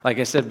Like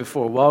I said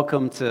before,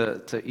 welcome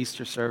to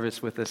Easter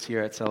service with us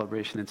here at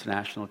Celebration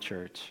International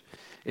Church.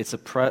 It's a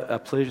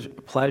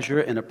pleasure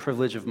and a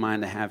privilege of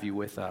mine to have you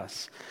with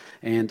us.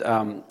 And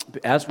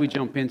as we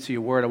jump into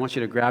your word, I want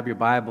you to grab your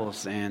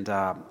Bibles. And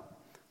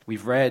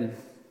we've read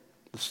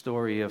the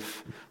story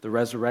of the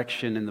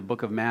resurrection in the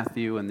book of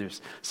Matthew, and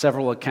there's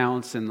several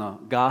accounts in the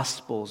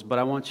Gospels. But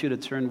I want you to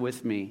turn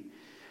with me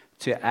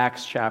to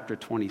Acts chapter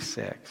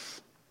 26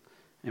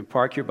 and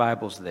park your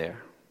Bibles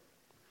there.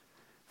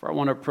 For I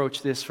want to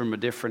approach this from a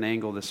different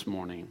angle this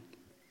morning.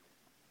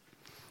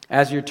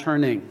 As you're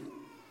turning,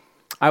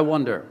 I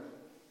wonder,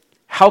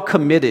 how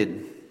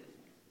committed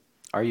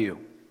are you?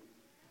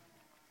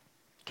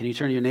 Can you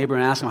turn to your neighbor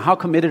and ask him, how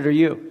committed are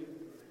you?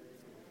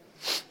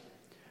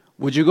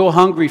 Would you go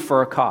hungry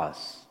for a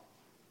cause?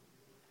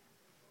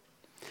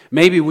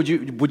 Maybe would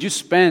you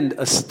spend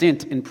a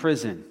stint in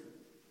prison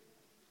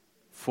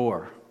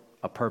for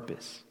a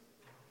purpose?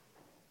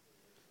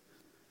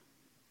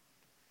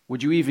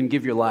 Would you even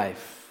give your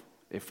life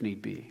if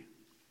need be?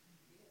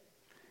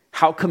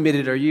 How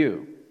committed are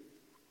you?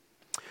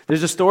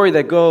 There's a story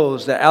that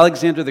goes that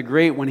Alexander the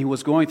Great, when he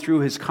was going through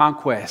his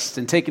conquest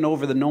and taking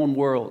over the known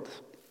world,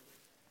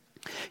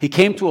 he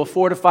came to a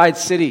fortified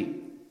city,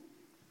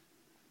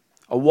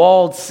 a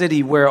walled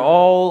city where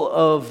all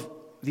of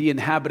the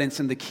inhabitants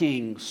and the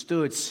king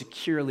stood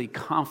securely,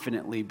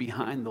 confidently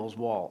behind those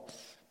walls.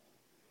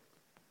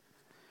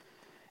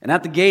 And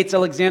at the gates,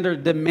 Alexander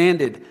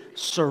demanded,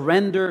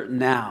 "Surrender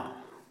now."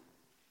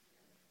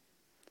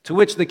 To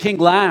which the king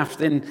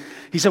laughed, and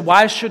he said,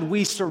 "Why should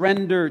we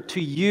surrender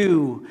to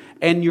you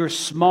and your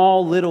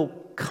small little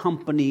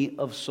company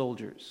of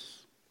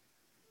soldiers?"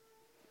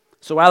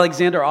 So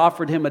Alexander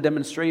offered him a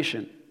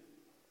demonstration.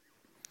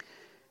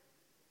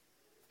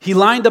 He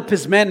lined up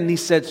his men and he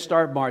said,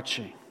 "Start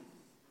marching."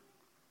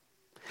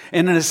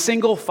 And in a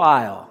single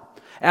file,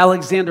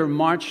 Alexander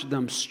marched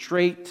them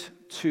straight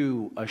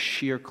to a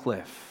sheer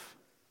cliff.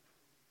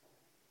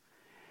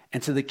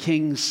 And to the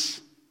king's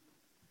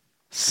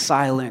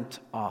silent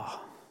awe,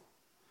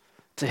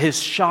 to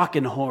his shock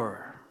and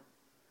horror,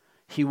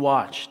 he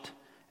watched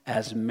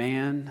as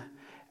man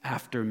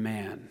after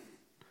man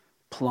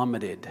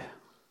plummeted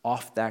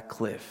off that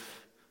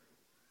cliff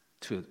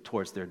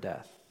towards their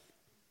death.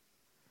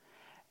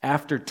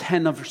 After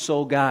 10 or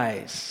so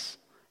guys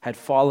had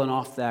fallen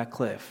off that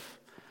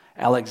cliff,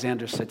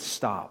 Alexander said,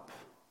 "Stop."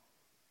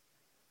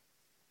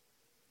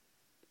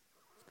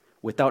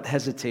 Without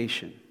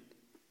hesitation,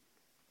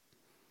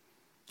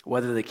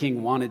 whether the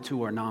king wanted to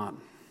or not,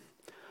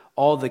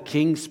 all the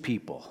king's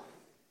people,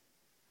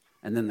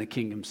 and then the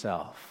king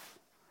himself,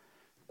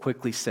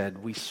 quickly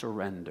said, "We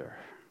surrender.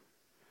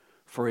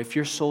 For if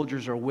your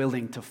soldiers are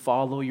willing to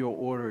follow your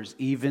orders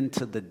even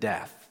to the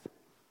death,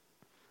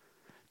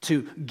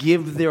 to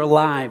give their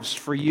lives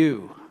for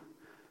you,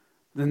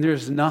 then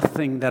there's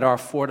nothing that our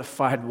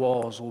fortified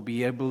walls will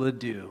be able to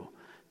do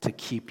to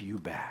keep you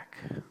back.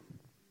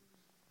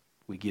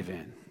 We give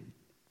in."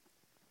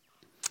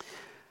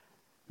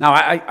 Now,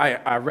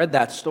 I read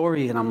that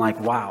story and I'm like,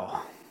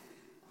 wow,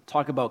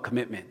 talk about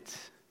commitment.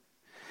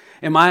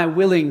 Am I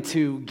willing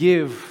to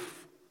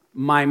give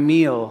my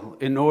meal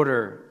in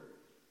order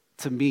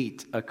to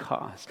meet a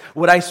cause?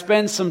 Would I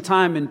spend some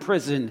time in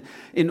prison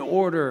in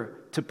order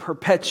to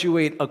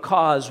perpetuate a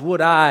cause?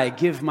 Would I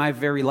give my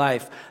very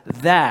life?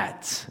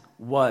 That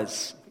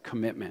was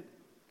commitment.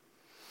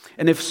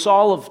 And if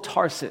Saul of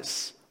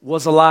Tarsus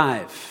was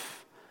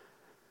alive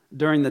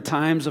during the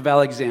times of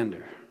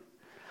Alexander,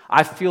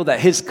 I feel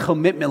that his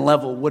commitment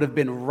level would have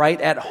been right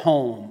at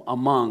home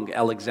among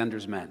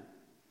Alexander's men.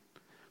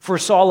 For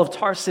Saul of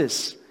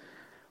Tarsus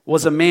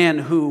was a man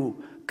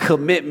who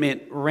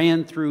commitment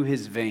ran through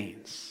his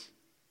veins.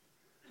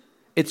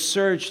 It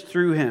surged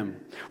through him.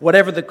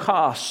 Whatever the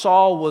cost,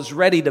 Saul was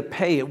ready to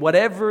pay it.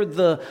 Whatever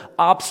the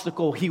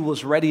obstacle, he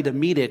was ready to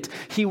meet it.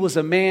 He was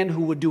a man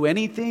who would do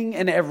anything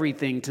and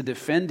everything to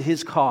defend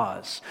his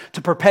cause,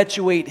 to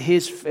perpetuate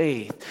his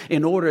faith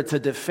in order to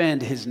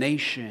defend his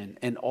nation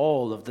and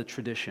all of the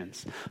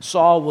traditions.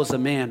 Saul was a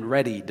man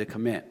ready to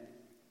commit,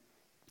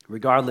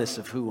 regardless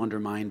of who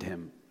undermined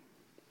him.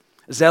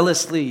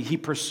 Zealously, he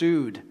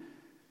pursued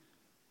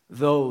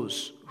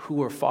those who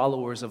were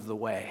followers of the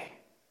way.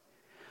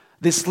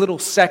 This little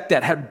sect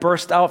that had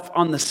burst out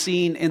on the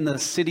scene in the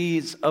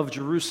cities of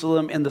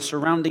Jerusalem and the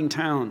surrounding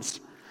towns.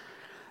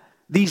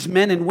 These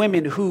men and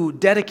women who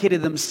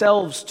dedicated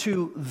themselves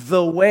to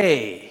the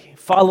way,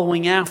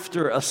 following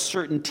after a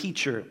certain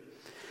teacher.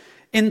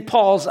 In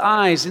Saul's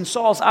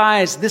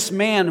eyes, this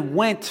man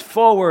went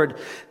forward,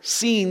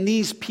 seeing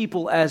these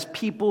people as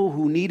people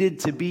who needed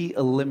to be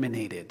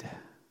eliminated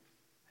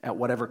at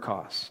whatever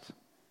cost.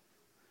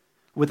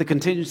 With a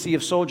contingency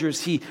of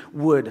soldiers, he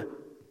would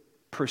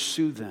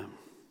pursue them.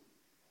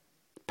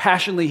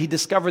 Passionately, he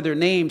discovered their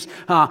names.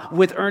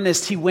 With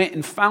earnest, he went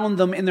and found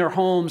them in their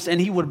homes, and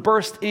he would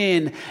burst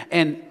in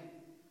and,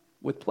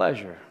 with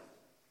pleasure,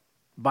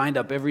 bind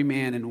up every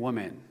man and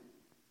woman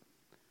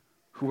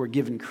who were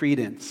given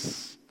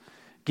credence,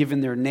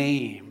 given their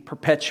name,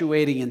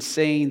 perpetuating and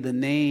saying the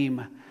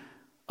name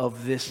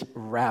of this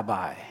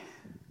rabbi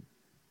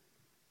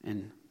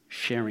and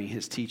sharing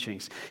his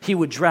teachings. He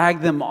would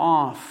drag them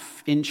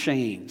off in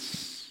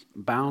chains,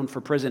 bound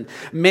for prison.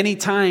 Many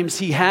times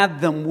he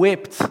had them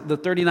whipped, the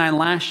 39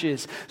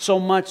 lashes, so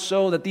much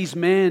so that these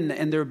men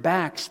and their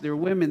backs, their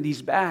women,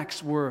 these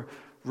backs were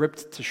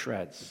ripped to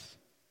shreds.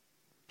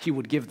 He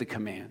would give the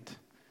command.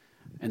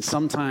 And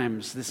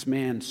sometimes this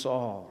man,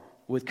 Saul,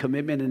 with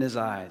commitment in his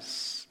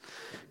eyes,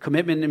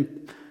 commitment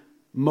in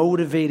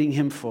motivating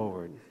him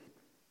forward,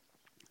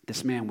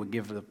 this man would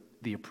give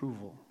the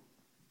approval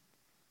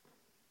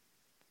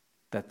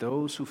that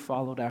those who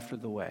followed after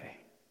the way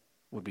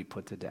would be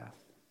put to death.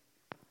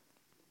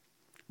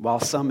 While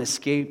some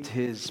escaped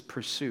his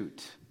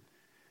pursuit,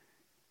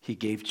 he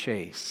gave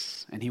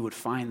chase, and he would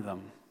find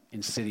them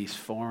in cities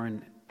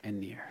foreign and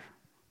near.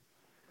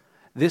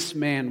 This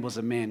man was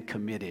a man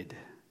committed.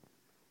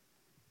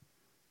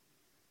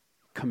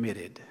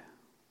 Committed.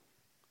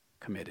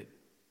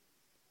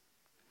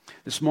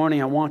 This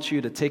morning, I want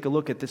you to take a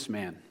look at this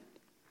man,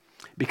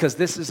 because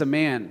this is a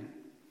man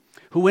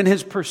who, in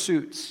his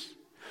pursuits,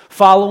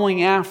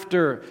 following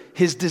after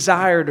his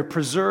desire to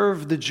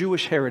preserve the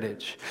Jewish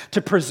heritage, to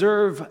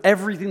preserve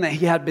everything that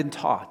he had been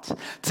taught,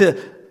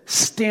 to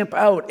stamp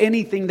out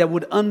anything that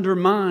would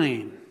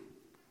undermine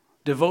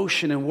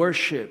devotion and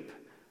worship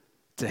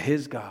to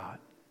his God.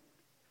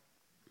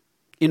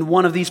 In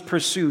one of these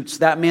pursuits,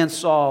 that man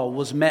Saul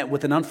was met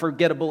with an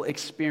unforgettable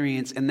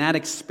experience, and that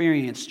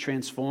experience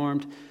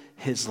transformed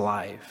his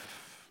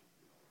life.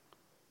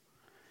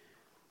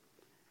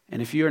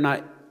 And if you're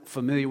not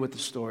familiar with the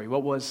story,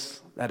 what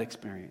was that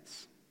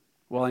experience?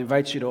 Well, I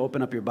invite you to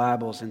open up your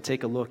Bibles and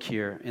take a look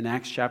here in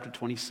Acts chapter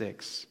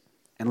 26,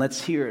 and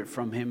let's hear it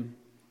from him,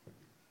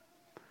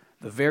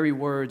 the very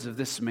words of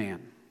this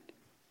man,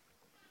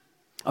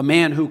 a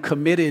man who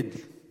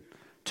committed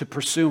to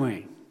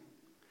pursuing,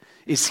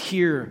 is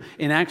here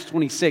in Acts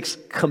 26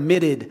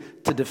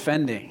 committed to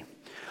defending.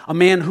 A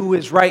man who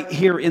is right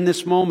here in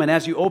this moment.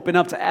 As you open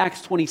up to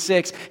Acts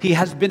 26, he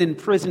has been in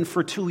prison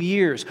for 2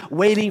 years,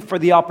 waiting for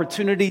the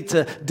opportunity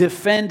to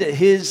defend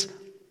his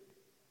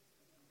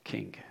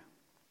king.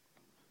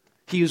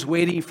 He is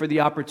waiting for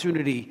the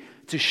opportunity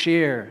to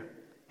share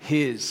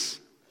his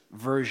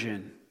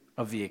version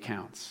of the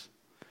accounts.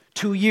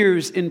 2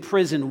 years in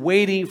prison,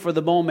 waiting for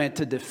the moment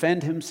to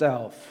defend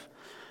himself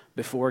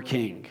before a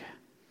king.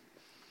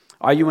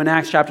 Are you in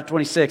Acts chapter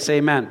 26?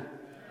 Amen.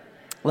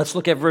 Let's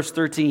look at verse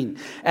 13.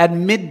 At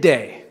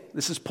midday,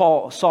 this is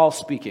Saul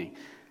speaking.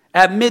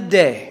 At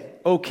midday,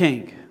 O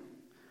king,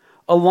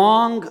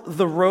 along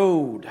the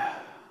road,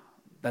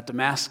 that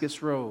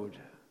Damascus road,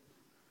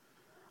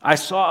 I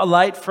saw a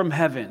light from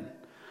heaven,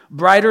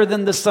 brighter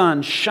than the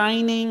sun,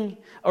 shining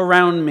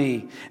around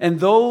me and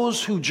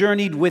those who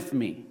journeyed with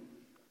me.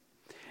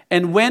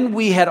 And when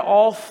we had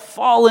all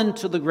fallen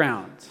to the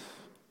ground,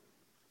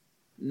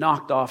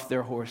 knocked off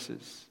their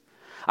horses,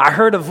 I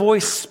heard a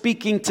voice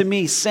speaking to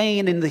me,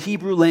 saying in the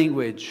Hebrew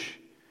language,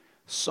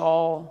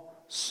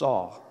 Saul,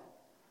 Saul,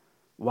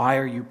 why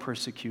are you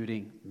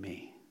persecuting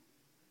me?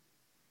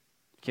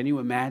 Can you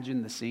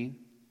imagine the scene?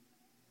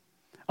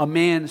 A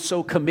man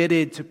so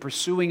committed to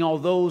pursuing all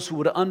those who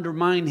would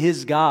undermine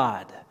his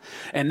God,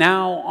 and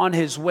now on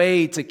his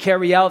way to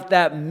carry out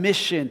that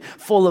mission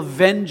full of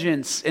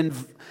vengeance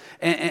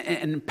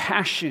and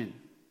passion,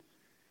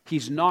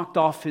 he's knocked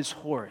off his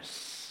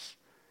horse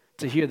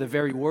to hear the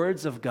very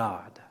words of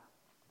God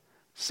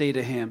say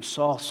to him,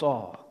 Saul,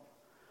 Saul,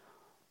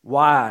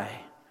 why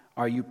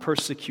are you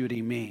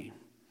persecuting me?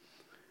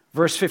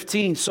 Verse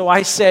 15, so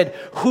I said,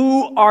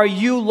 who are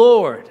you,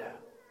 Lord?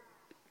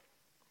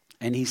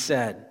 And he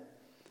said,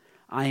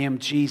 I am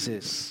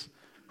Jesus,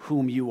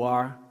 whom you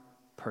are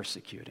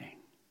persecuting.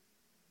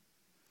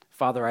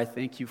 Father, I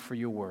thank you for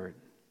your word,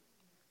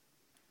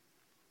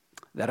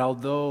 that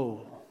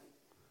although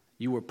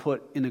you were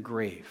put in a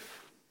grave,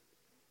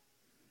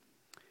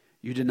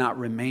 you did not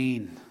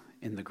remain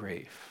in the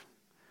grave,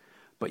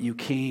 but you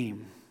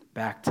came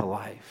back to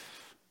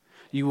life.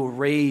 You were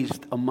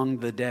raised among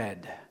the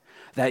dead,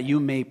 that you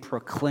may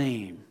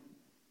proclaim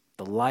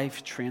the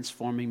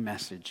life-transforming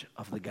message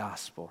of the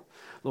gospel.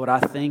 Lord, I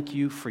thank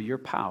you for your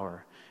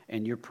power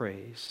and your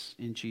praise.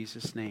 In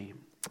Jesus' name,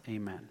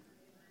 amen.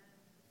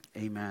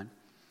 Amen.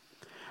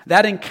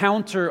 That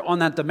encounter on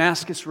that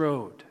Damascus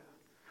road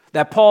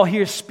that Paul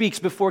here speaks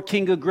before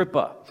King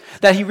Agrippa,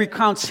 that he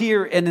recounts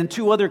here and in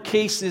 2 other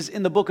cases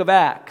in the book of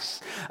Acts.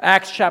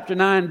 Acts chapter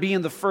 9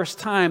 being the first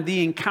time,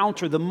 the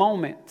encounter, the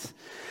moment.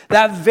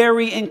 That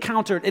very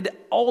encounter, it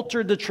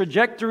altered the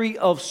trajectory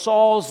of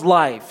Saul's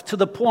life to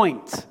the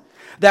point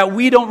that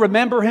we don't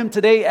remember him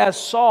today as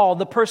Saul,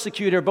 the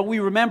persecutor, but we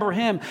remember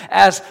him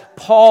as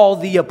Paul,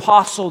 the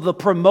apostle, the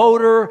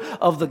promoter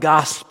of the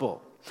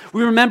gospel.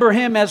 We remember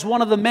him as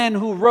one of the men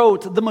who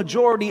wrote the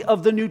majority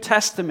of the New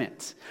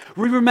Testament.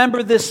 We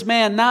remember this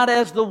man not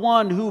as the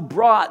one who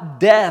brought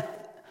death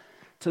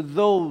to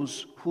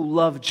those who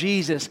love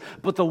Jesus,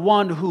 but the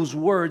one whose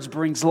words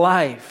brings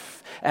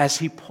life as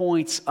he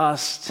points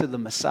us to the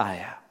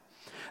Messiah.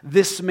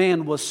 This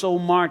man was so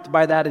marked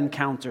by that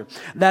encounter.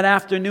 That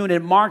afternoon,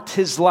 it marked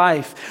his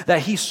life,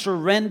 that he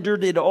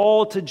surrendered it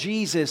all to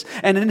Jesus.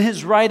 And in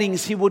his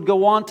writings, he would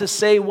go on to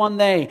say one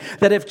day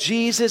that if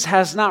Jesus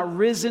has not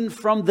risen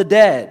from the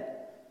dead,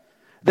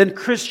 then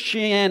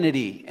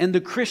Christianity and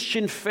the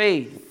Christian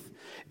faith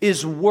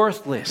is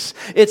worthless.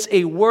 It's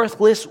a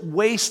worthless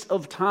waste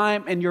of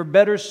time, and you're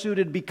better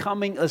suited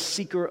becoming a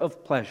seeker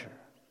of pleasure.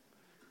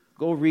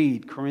 Go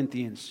read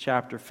Corinthians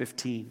chapter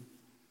 15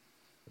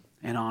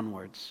 and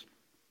onwards.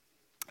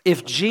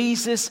 If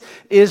Jesus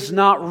is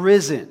not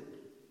risen,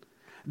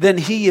 then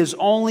he is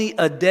only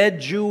a dead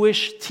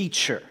Jewish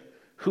teacher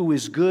who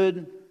is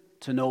good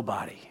to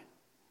nobody.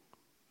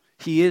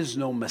 He is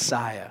no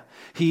Messiah.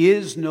 He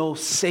is no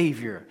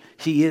Savior.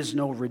 He is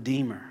no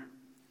Redeemer.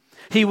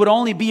 He would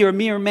only be a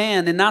mere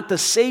man and not the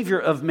Savior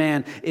of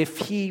man if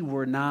he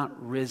were not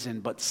risen.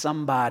 But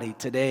somebody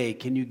today,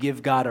 can you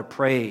give God a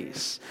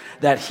praise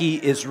that he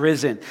is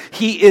risen?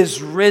 He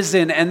is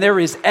risen, and there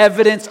is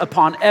evidence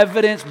upon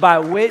evidence by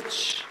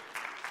which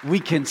we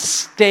can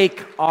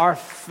stake our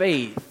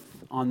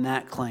faith on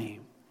that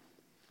claim.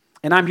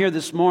 And I'm here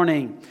this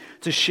morning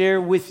to share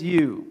with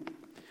you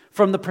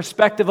from the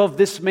perspective of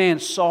this man,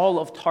 Saul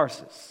of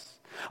Tarsus,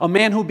 a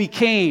man who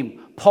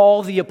became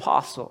Paul the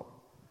Apostle,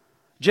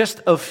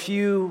 just a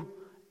few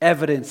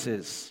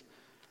evidences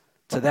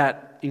to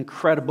that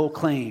incredible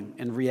claim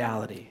and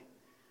reality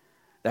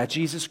that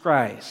Jesus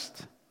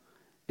Christ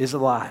is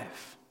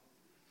alive.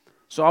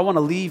 So I want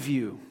to leave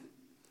you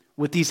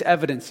with these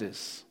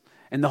evidences.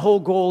 And the whole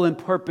goal and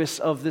purpose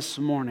of this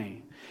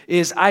morning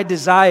is I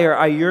desire,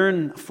 I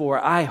yearn for,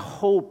 I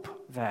hope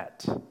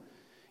that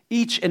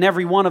each and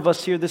every one of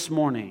us here this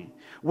morning,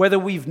 whether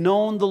we've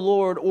known the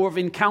Lord or have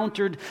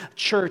encountered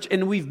church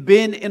and we've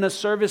been in a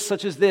service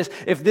such as this,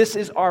 if this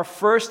is our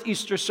first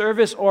Easter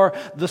service or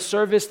the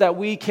service that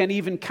we can't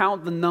even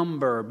count the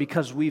number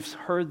because we've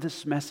heard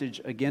this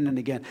message again and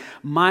again,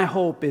 my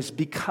hope is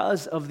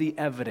because of the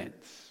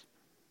evidence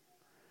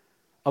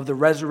of the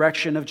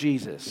resurrection of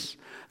Jesus,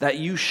 that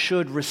you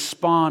should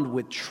respond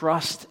with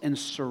trust and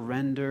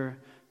surrender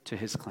to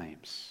his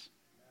claims.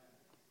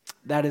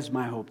 That is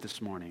my hope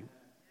this morning.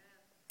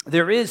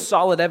 There is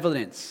solid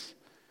evidence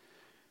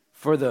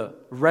for the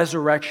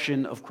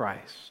resurrection of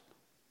Christ.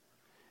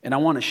 And I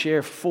want to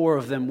share 4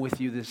 of them with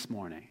you this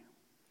morning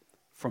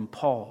from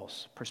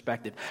Paul's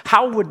perspective.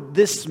 How would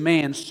this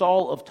man,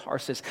 Saul of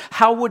Tarsus,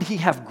 how would he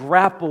have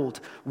grappled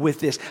with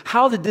this?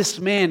 How did this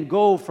man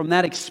go from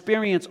that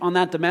experience on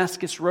that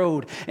Damascus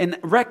road and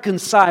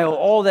reconcile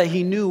all that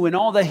he knew and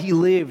all that he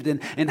lived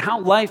and how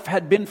life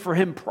had been for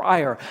him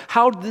prior?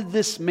 How did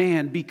this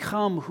man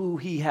become who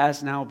he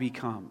has now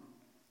become?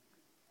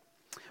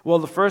 Well,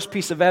 the first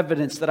piece of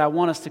evidence that I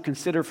want us to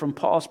consider from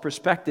Paul's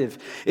perspective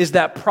is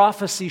that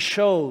prophecy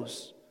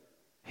shows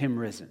him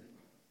risen.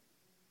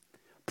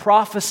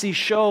 Prophecy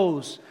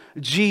shows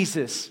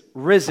Jesus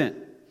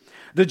risen.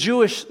 The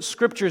Jewish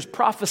scriptures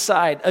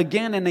prophesied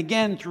again and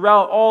again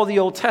throughout all the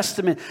Old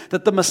Testament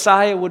that the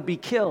Messiah would be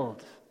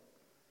killed,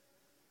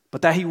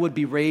 but that he would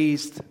be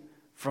raised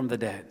from the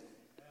dead.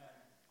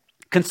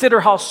 Consider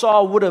how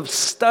Saul would have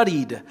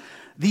studied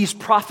these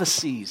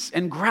prophecies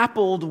and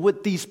grappled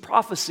with these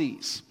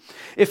prophecies.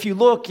 If you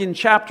look in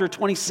chapter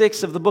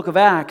 26 of the book of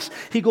Acts,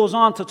 he goes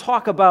on to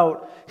talk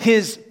about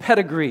his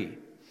pedigree.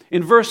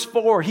 In verse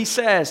 4, he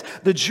says,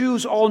 "The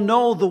Jews all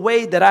know the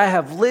way that I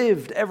have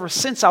lived ever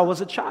since I was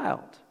a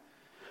child.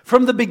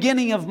 From the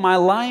beginning of my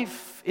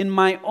life in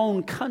my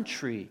own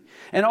country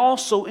and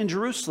also in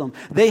Jerusalem,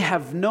 they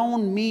have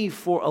known me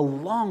for a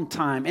long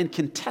time and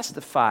can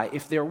testify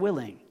if they're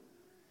willing,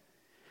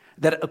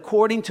 that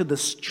according to the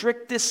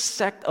strictest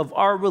sect of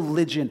our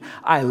religion,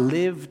 I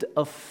lived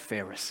a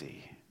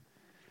Pharisee."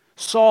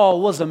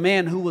 Saul was a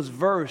man who was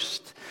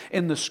versed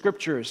in the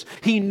scriptures.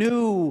 He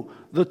knew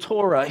the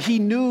Torah. He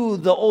knew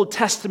the Old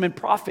Testament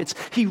prophets.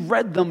 He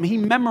read them. He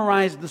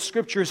memorized the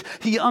scriptures.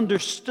 He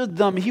understood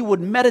them. He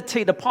would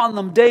meditate upon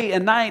them day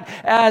and night,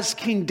 as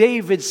King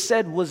David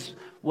said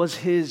was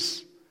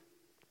his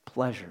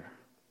pleasure.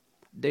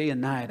 Day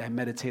and night I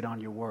meditate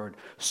on your word.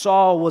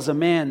 Saul was a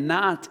man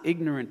not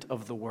ignorant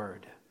of the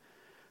word,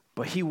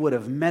 but he would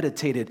have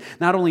meditated.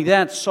 Not only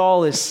that,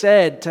 Saul is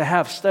said to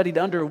have studied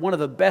under one of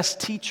the best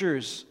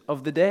teachers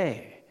of the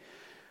day,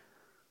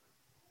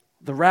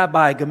 the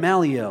Rabbi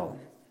Gamaliel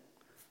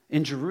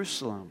in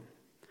Jerusalem.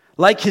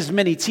 Like his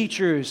many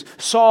teachers,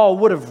 Saul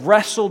would have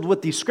wrestled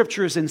with these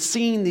scriptures and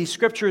seen these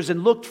scriptures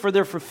and looked for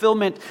their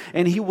fulfillment,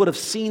 and he would have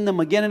seen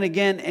them again and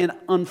again. And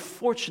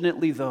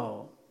unfortunately,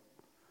 though,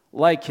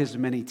 like his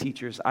many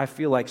teachers, I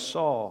feel like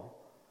Saul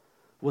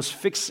was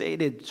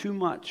fixated too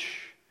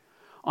much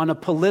on a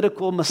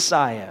political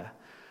Messiah,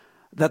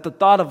 that the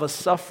thought of a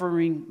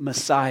suffering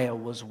Messiah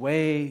was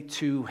way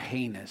too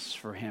heinous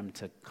for him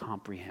to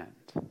comprehend.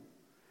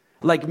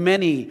 Like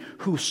many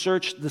who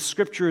searched the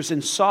scriptures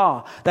and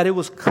saw that it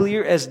was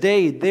clear as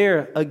day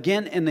there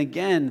again and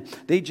again,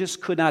 they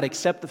just could not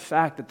accept the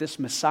fact that this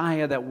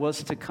Messiah that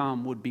was to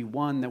come would be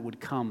one that would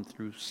come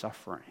through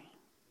suffering.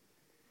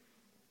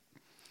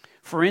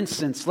 For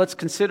instance, let's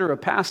consider a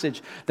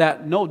passage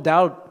that no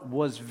doubt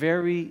was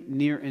very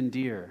near and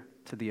dear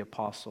to the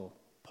Apostle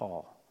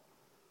Paul,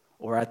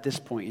 or at this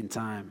point in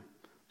time,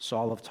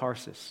 Saul of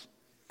Tarsus.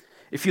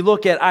 If you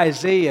look at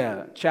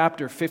Isaiah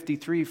chapter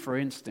 53, for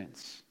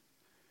instance,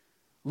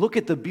 look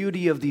at the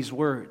beauty of these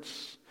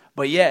words,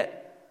 but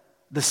yet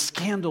the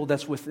scandal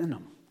that's within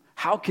them.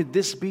 How could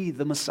this be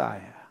the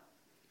Messiah?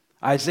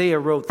 Isaiah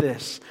wrote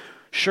this,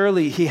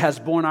 "Surely he has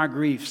borne our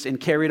griefs and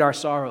carried our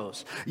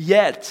sorrows.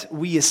 Yet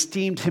we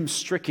esteemed him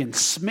stricken,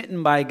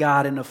 smitten by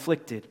God and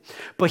afflicted.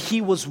 But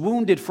he was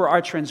wounded for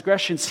our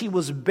transgressions. He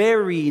was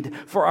buried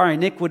for our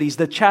iniquities.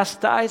 The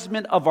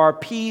chastisement of our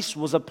peace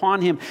was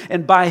upon him,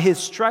 and by his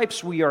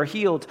stripes we are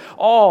healed.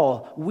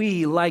 All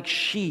we like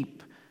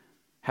sheep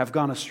have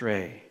gone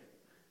astray.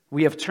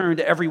 We have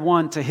turned every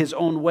one to his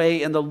own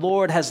way, and the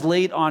Lord has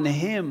laid on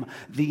him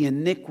the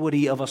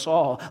iniquity of us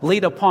all."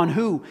 Laid upon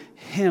who?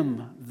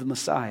 Him, the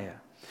Messiah.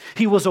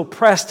 "He was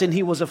oppressed and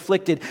he was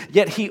afflicted,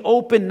 yet he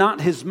opened not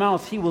his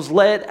mouth. He was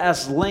led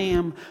as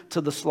lamb to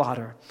the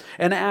slaughter.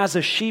 And as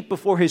a sheep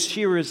before his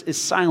shearers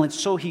is silent,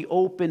 so he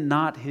opened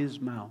not his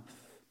mouth.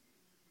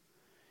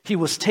 He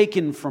was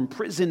taken from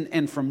prison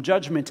and from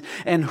judgment.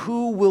 And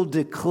who will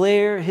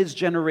declare his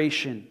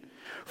generation?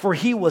 For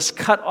he was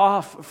cut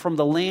off from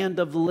the land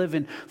of the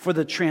living. For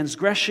the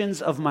transgressions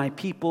of my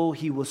people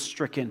he was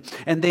stricken.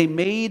 And they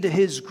made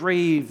his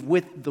grave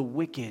with the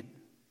wicked,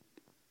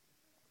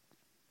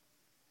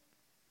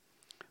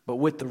 but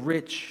with the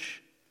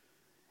rich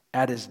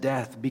at his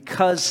death,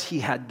 because he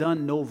had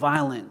done no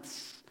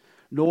violence,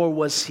 nor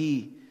was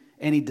he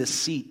any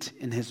deceit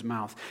in his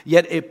mouth.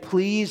 Yet it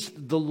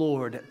pleased the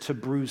Lord to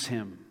bruise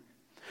him.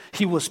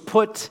 He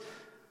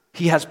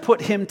has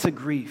put him to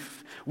grief.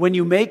 When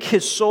you make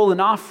his soul an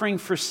offering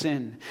for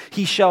sin,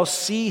 he shall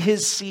see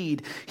his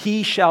seed.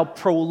 He shall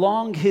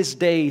prolong his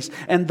days,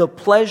 and the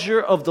pleasure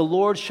of the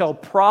Lord shall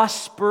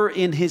prosper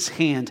in his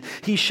hand.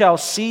 He shall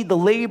see the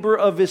labor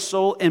of his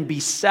soul and be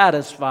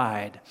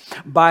satisfied.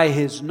 By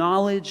his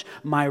knowledge,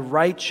 my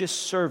righteous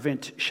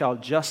servant shall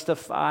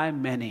justify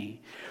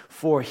many,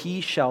 for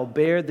he shall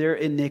bear their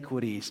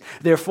iniquities.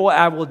 Therefore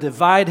I will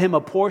divide him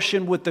a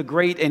portion with the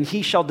great, and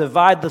he shall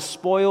divide the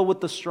spoil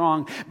with the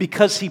strong,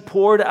 because he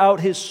poured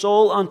out his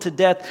soul unto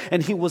death,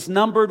 and he was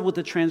numbered with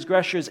the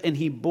transgressors, and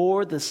he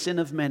bore the sin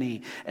of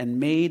many, and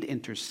made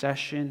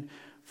intercession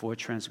for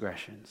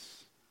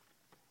transgressions."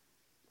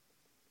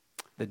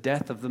 The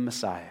death of the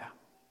Messiah,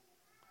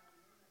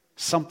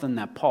 something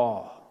that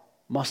Paul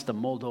must have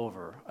mulled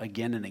over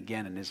again and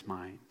again in his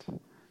mind.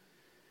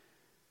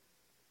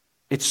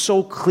 It's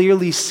so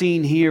clearly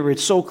seen here.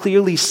 It's so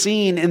clearly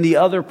seen in the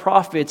other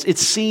prophets.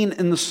 It's seen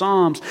in the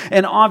Psalms.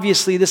 And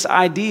obviously this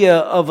idea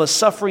of a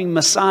suffering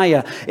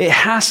Messiah, it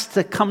has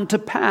to come to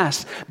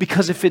pass.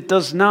 Because if it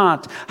does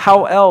not,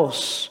 how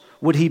else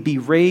would he be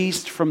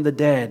raised from the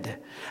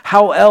dead?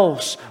 How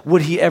else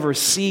would he ever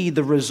see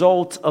the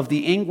result of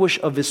the anguish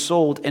of his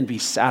soul and be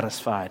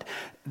satisfied?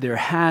 There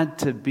had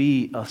to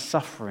be a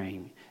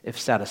suffering if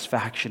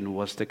satisfaction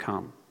was to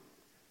come.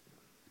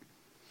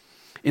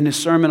 In his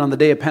sermon on the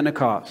day of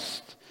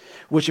Pentecost,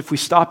 which if we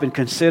stop and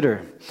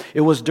consider,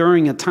 it was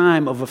during a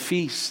time of a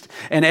feast,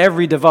 and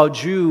every devout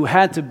Jew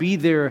had to be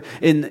there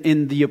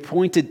in the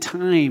appointed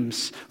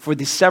times for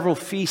the several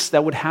feasts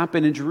that would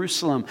happen in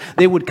Jerusalem.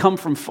 They would come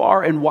from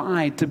far and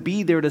wide to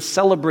be there to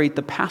celebrate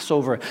the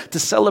Passover, to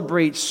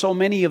celebrate so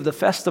many of the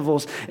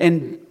festivals.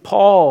 And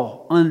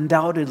Paul,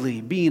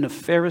 undoubtedly being a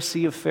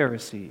Pharisee of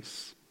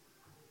Pharisees,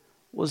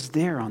 was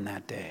there on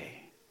that day.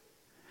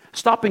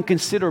 Stop and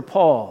consider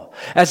Paul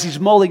as he's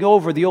mulling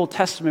over the Old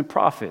Testament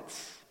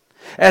prophets,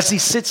 as he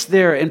sits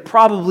there and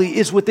probably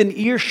is within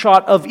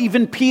earshot of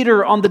even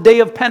Peter on the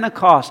day of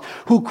Pentecost,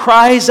 who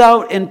cries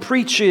out and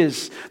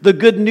preaches the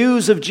good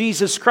news of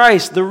Jesus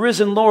Christ, the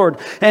risen Lord,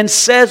 and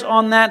says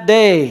on that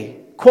day,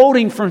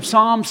 quoting from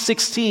Psalm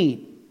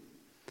 16,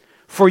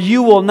 "For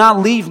you will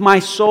not leave my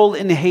soul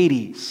in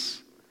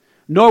Hades,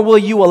 nor will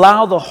you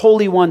allow the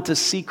Holy One to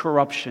see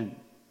corruption."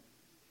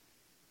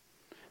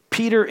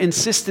 Peter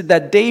insisted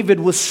that David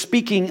was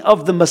speaking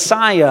of the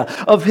Messiah,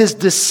 of his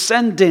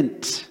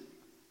descendant,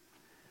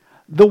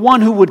 the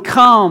one who would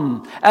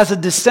come as a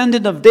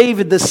descendant of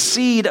David, the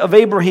seed of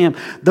Abraham.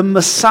 The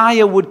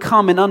Messiah would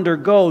come and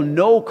undergo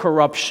no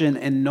corruption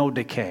and no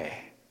decay.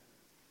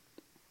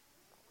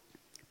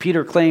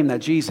 Peter claimed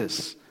that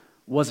Jesus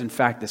was in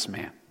fact this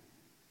man.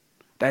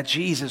 That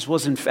Jesus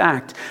was in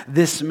fact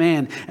this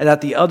man, and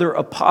that the other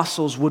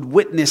apostles would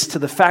witness to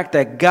the fact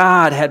that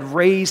God had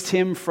raised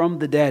him from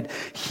the dead.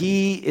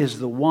 He is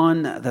the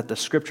one that the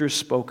scriptures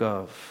spoke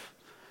of.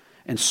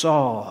 And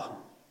Saul,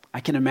 I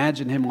can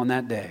imagine him on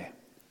that day,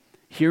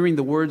 hearing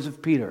the words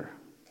of Peter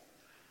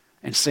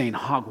and saying,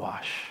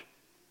 "Hogwash,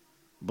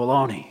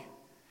 baloney.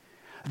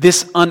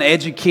 This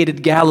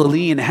uneducated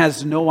Galilean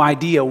has no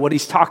idea what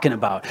he's talking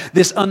about.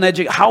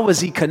 How is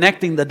he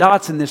connecting the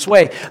dots in this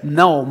way?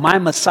 No, my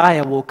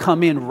Messiah will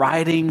come in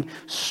riding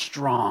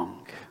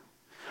strong,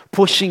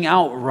 pushing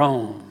out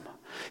Rome.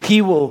 He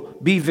will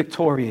be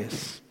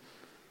victorious."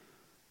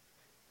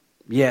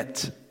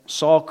 Yet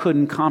Saul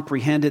couldn't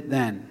comprehend it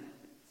then.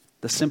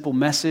 The simple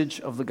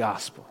message of the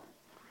gospel.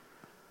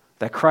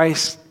 That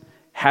Christ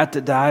had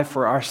to die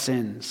for our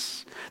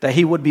sins. That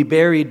he would be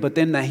buried, but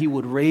then that he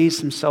would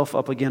raise himself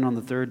up again on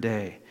the third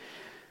day.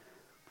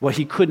 What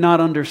he could not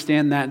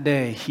understand that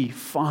day, he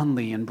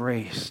fondly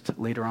embraced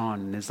later on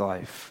in his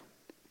life.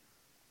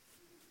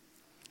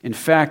 In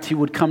fact, he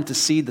would come to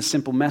see the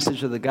simple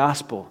message of the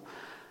gospel,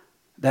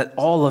 that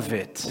all of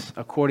it,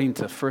 according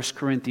to 1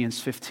 Corinthians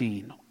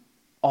 15,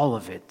 all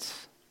of it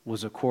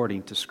was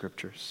according to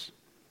Scriptures.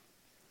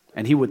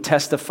 And he would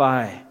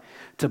testify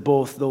to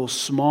both those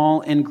small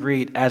and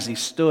great as he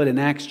stood in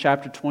Acts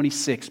chapter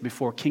 26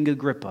 before King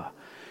Agrippa,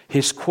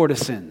 his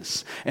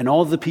courtesans, and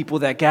all the people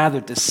that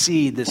gathered to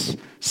see this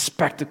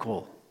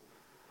spectacle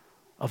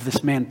of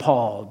this man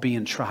Paul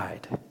being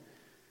tried.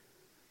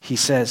 He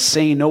says,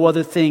 saying no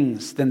other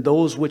things than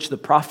those which the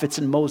prophets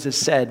and Moses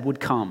said would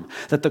come,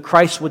 that the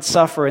Christ would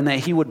suffer and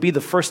that he would be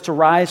the first to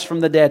rise from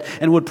the dead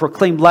and would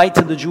proclaim light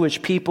to the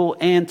Jewish people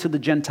and to the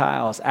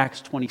Gentiles. Acts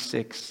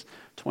 26,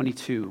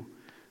 22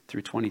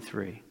 through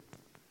 23.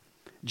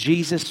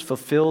 Jesus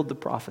fulfilled the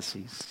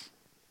prophecies,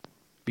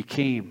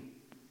 became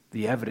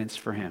the evidence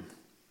for him.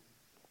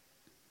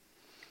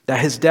 That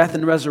his death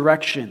and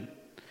resurrection,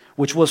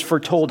 which was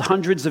foretold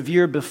hundreds of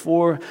years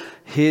before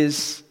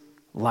his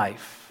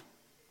life,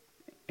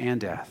 and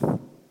death.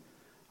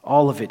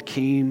 All of it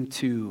came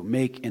to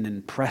make an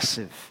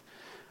impressive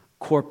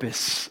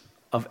corpus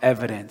of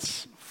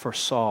evidence for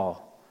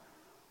Saul,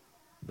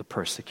 the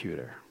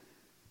persecutor.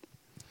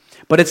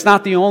 But it's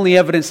not the only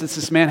evidence that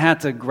this man had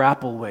to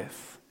grapple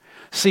with.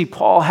 See,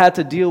 Paul had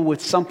to deal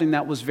with something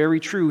that was very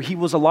true. He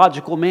was a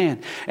logical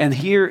man. And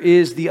here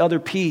is the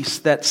other piece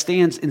that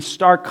stands in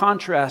stark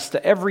contrast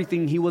to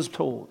everything he was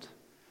told.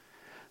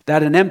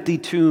 That an empty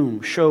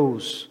tomb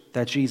shows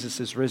that Jesus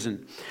is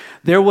risen.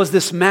 There was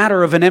this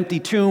matter of an empty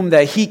tomb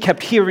that he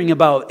kept hearing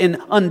about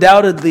and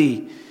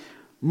undoubtedly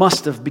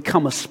must have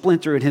become a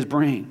splinter in his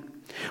brain.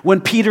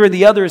 When Peter and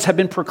the others had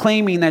been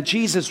proclaiming that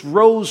Jesus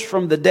rose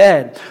from the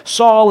dead,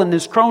 Saul and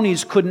his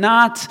cronies could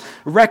not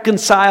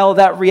reconcile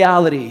that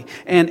reality.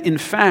 And in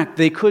fact,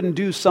 they couldn't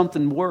do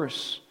something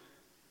worse,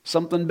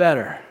 something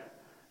better.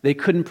 They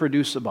couldn't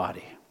produce a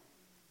body.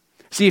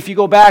 See, if you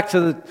go back to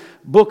the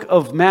book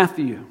of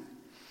Matthew,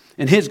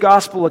 in his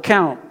gospel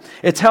account,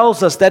 it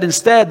tells us that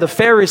instead the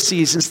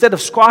Pharisees, instead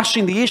of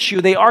squashing the issue,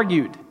 they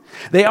argued.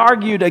 They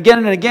argued again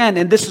and again,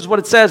 and this is what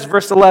it says,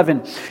 verse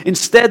 11.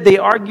 Instead, they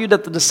argued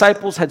that the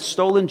disciples had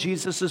stolen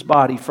Jesus'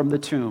 body from the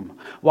tomb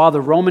while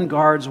the Roman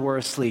guards were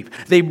asleep.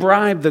 They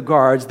bribed the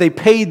guards, they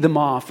paid them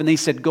off, and they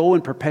said, go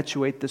and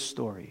perpetuate this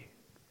story.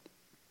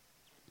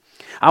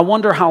 I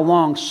wonder how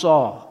long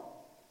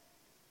Saul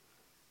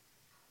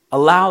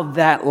allowed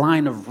that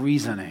line of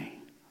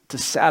reasoning to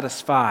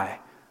satisfy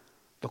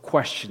the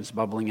questions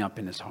bubbling up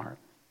in his heart.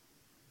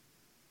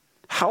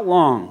 How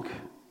long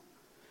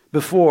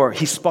before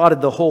he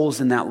spotted the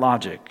holes in that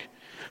logic?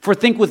 For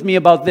think with me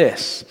about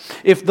this.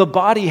 If the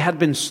body had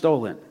been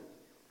stolen,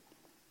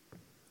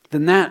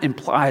 then that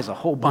implies a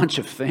whole bunch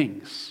of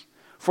things.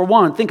 For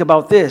one, think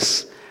about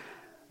this.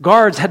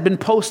 Guards had been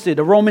posted.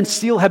 A Roman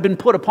seal had been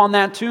put upon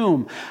that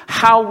tomb.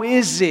 How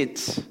is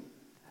it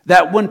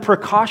that when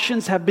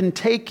precautions have been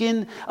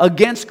taken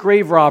against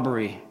grave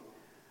robbery,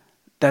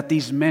 that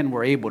these men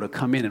were able to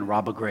come in and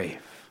rob a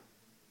grave?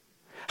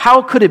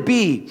 How could it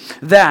be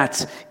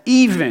that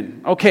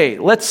even,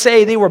 let's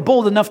say they were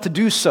bold enough to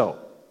do so.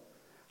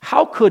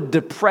 How could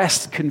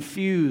depressed,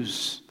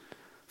 confused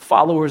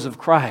followers of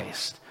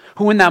Christ,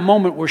 who in that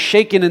moment were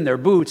shaken in their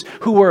boots,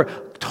 who were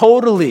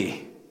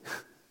totally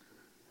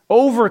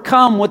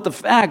overcome with the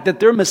fact that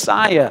their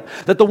Messiah,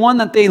 that the one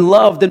that they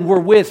loved and were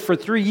with for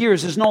 3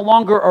 years is no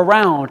longer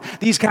around.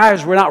 These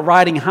guys were not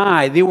riding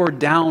high, they were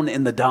down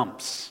in the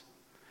dumps.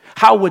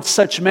 How would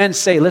such men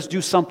say, let's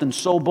do something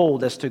so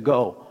bold as to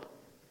go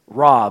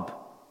rob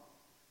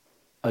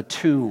a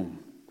tomb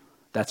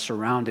that's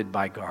surrounded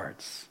by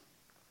guards?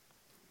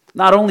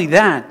 Not only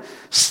that,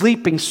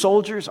 sleeping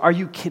soldiers, are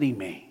you kidding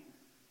me?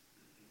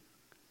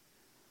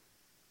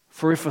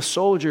 For if a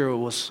soldier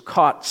was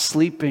caught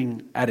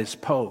sleeping at his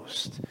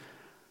post,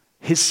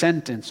 his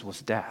sentence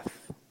was death.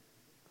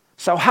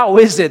 So how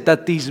is it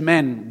that these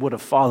men would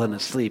have fallen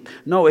asleep?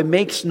 No, it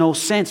makes no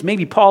sense.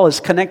 Maybe Paul is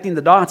connecting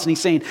the dots and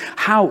he's saying,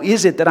 how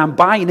is it that I'm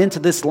buying into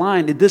this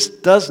line? This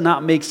does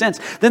not make sense.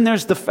 Then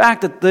there's the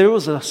fact that there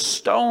was a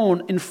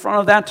stone in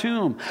front of that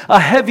tomb, a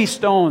heavy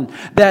stone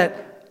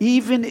that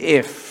even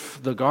if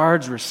the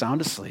guards were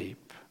sound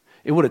asleep,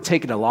 it would have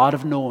taken a lot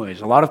of noise,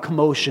 a lot of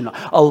commotion,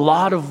 a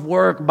lot of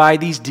work by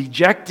these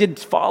dejected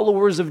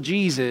followers of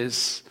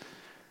Jesus,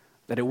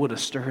 that it would have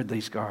stirred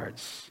these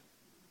guards.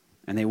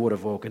 And they would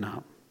have woken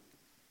up.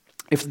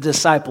 If the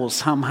disciples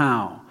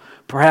somehow,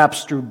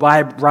 perhaps through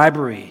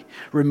bribery,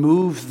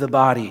 removed the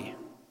body,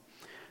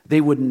 they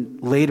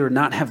would later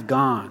not have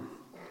gone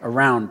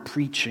around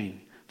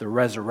preaching the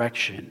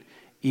resurrection,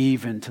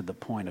 even to the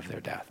point of their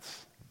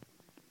deaths.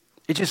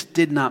 It just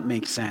did not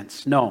make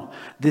sense. No,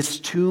 this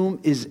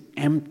tomb is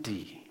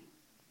empty.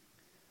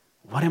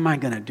 What am I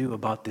going to do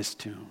about this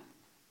tomb?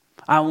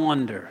 I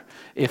wonder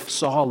if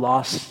Saul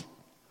lost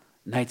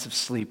nights of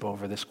sleep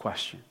over this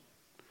question.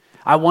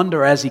 I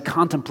wonder, as he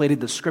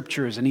contemplated the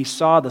scriptures and he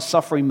saw the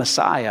suffering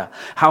Messiah,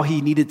 how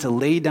he needed to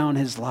lay down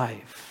his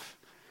life,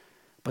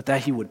 but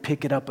that he would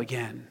pick it up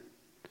again.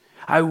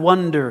 I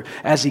wonder,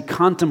 as he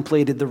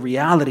contemplated the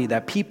reality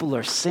that people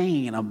are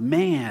saying a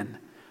man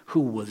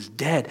who was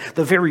dead.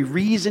 The very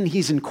reason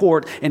he's in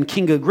court and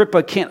King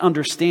Agrippa can't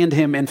understand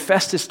him and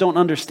Festus don't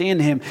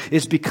understand him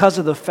is because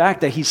of the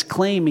fact that he's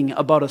claiming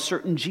about a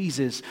certain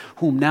Jesus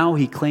whom now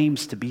he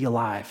claims to be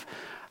alive.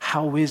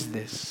 How is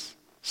this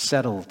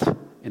settled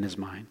in his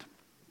mind?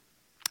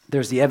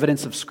 There's the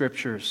evidence of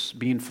scriptures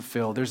being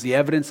fulfilled. There's the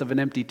evidence of an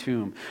empty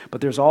tomb.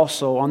 But there's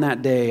also, on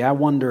that day, I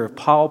wonder if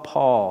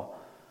Paul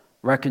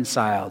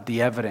reconciled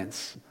the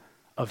evidence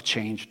of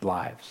changed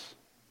lives.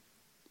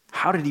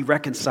 How did he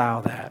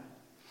reconcile that?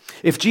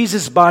 If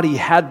Jesus' body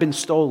had been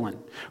stolen,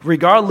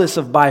 regardless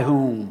of by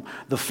whom,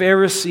 the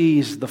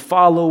Pharisees, the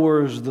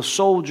followers, the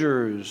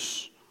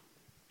soldiers,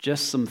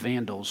 just some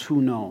vandals,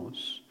 who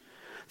knows?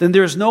 Then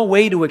there's no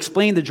way to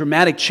explain the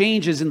dramatic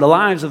changes in the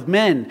lives of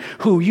men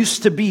who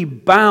used to be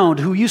bound,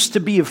 who used to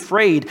be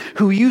afraid,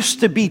 who used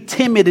to be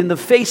timid in the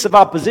face of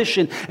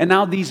opposition, and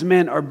now these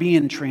men are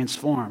being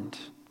transformed.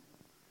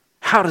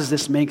 How does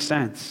this make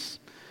sense?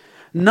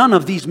 None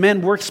of these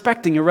men were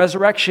expecting a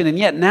resurrection, and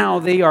yet now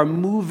they are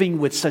moving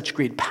with such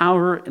great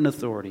power and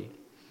authority.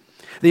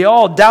 They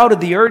all doubted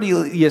the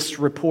earliest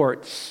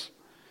reports.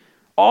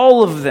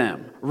 All of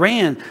them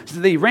ran.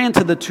 They ran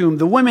to the tomb.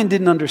 The women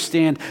didn't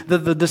understand.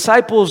 The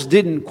disciples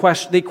didn't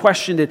question. They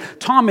questioned it.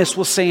 Thomas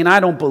was saying,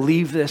 I don't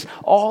believe this.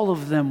 All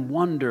of them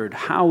wondered,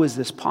 how is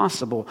this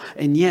possible?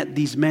 And yet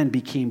these men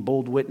became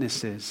bold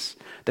witnesses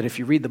that if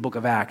you read the book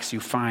of Acts,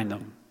 you find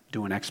them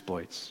doing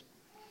exploits.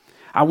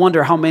 I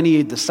wonder how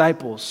many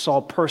disciples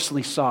Saul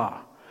personally saw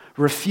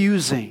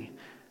refusing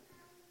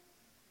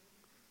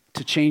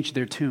to change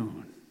their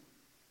tune,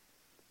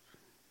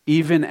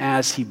 even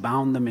as he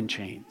bound them in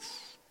chains.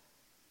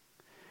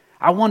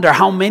 I wonder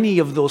how many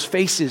of those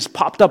faces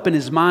popped up in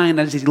his mind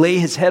as he lay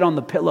his head on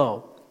the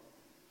pillow.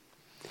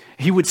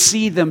 He would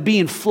see them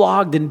being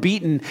flogged and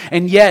beaten,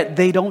 and yet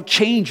they don't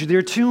change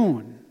their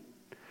tune.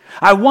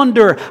 I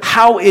wonder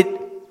how it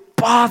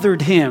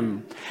bothered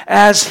him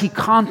as he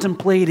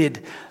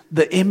contemplated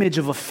the image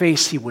of a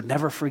face he would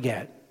never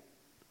forget.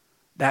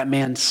 That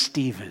man,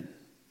 Stephen,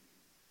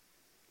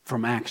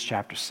 from Acts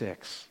chapter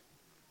 6.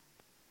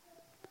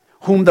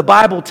 Whom the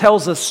Bible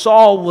tells us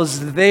Saul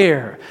was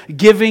there,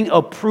 giving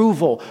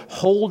approval,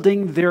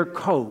 holding their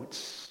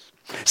coats.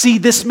 See,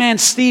 this man,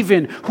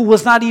 Stephen, who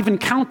was not even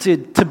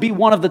counted to be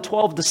one of the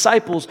 12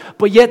 disciples,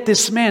 but yet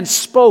this man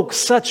spoke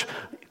such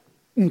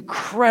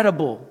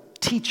incredible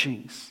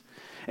teachings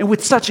and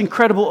with such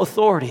incredible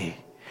authority,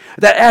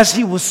 that as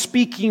he was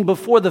speaking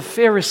before the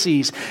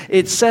Pharisees,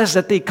 it says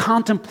that they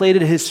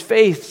contemplated his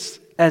face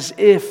as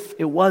if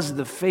it was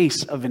the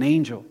face of an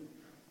angel.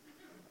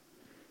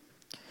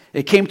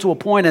 It came to a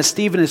point as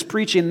Stephen is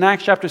preaching in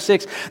Acts chapter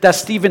 6 that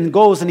Stephen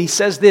goes and he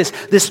says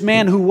this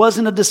man who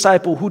wasn't a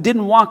disciple, who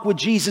didn't walk with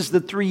Jesus the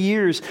 3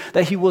 years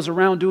that he was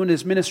around doing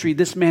his ministry,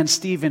 this man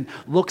Stephen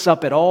looks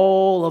up at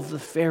all of the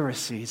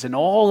Pharisees and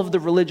all of the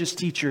religious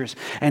teachers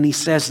and he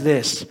says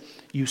this,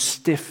 you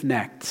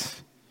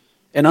stiff-necked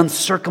and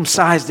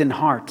uncircumcised in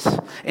heart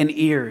and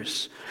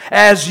ears.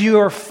 As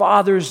your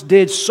fathers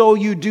did, so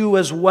you do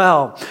as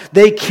well.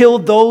 They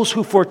killed those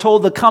who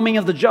foretold the coming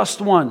of the just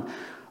one,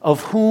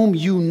 of whom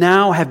you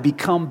now have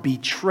become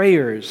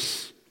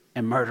betrayers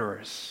and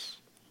murderers.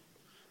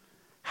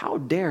 How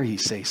dare he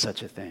say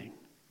such a thing?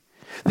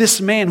 This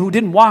man who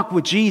didn't walk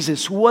with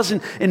Jesus, who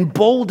wasn't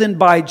emboldened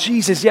by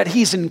Jesus, yet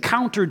he's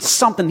encountered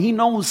something. He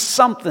knows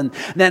something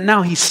that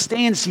now he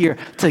stands here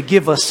to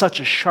give us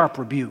such a sharp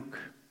rebuke.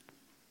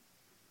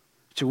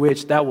 To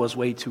which that was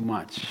way too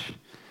much.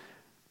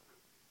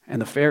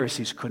 And the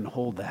Pharisees couldn't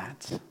hold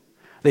that.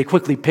 They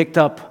quickly picked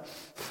up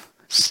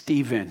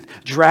Stephen,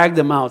 dragged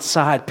him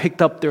outside,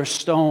 picked up their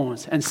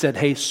stones, and said,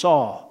 hey,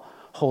 Saul,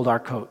 hold our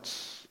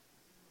coats.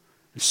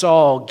 And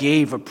Saul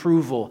gave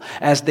approval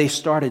as they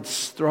started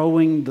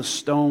throwing the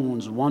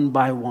stones one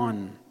by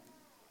one.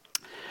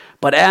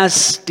 But as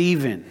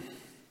Stephen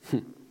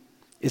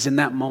is in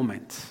that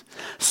moment,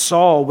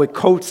 Saul with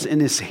coats in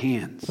his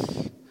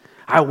hands,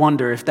 I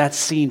wonder if that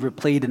scene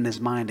replayed in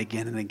his mind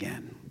again and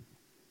again.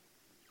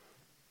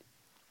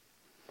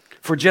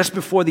 For just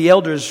before the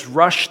elders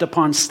rushed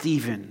upon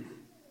Stephen,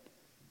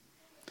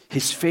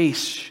 his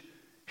face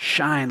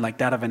shined like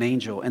that of an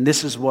angel. And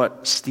this is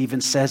what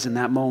Stephen says in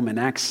that moment,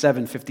 Acts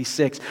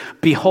 7:56.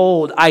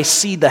 Behold, I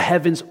see the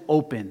heavens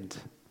opened,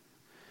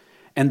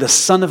 and the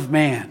Son of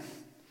Man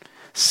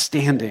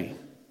standing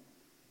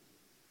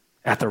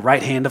at the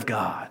right hand of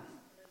God.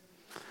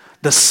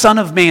 The Son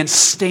of Man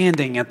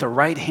standing at the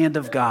right hand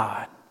of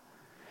God.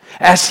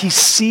 As he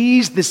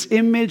sees this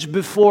image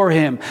before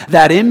him,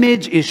 that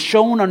image is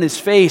shown on his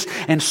face,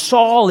 and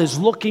Saul is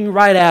looking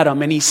right at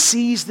him, and he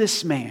sees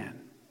this man.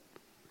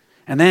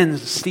 And then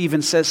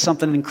Stephen says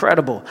something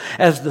incredible.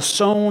 As the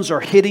stones are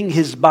hitting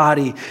his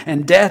body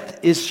and death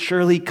is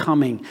surely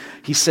coming,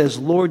 he says,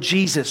 Lord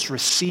Jesus,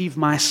 receive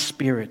my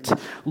spirit.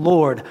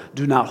 Lord,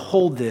 do not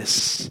hold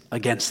this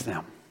against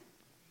them.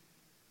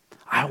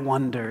 I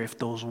wonder if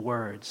those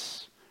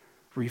words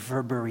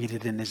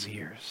reverberated in his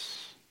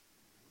ears.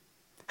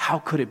 How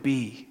could it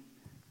be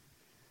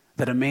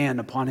that a man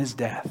upon his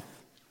death,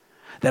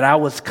 that I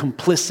was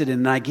complicit in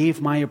and I gave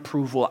my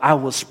approval, I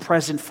was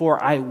present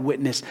for, I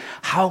witnessed,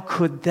 how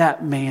could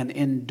that man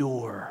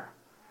endure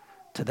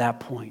to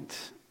that point?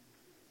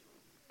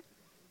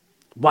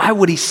 Why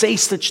would he say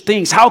such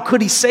things? How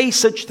could he say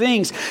such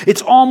things?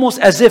 It's almost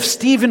as if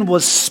Stephen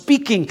was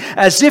speaking,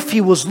 as if he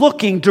was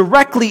looking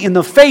directly in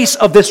the face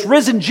of this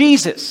risen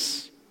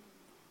Jesus.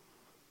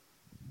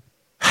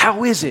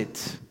 How is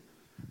it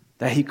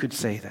that he could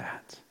say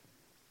that?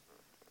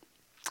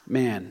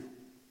 Man,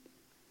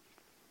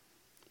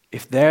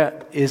 if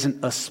that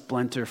isn't a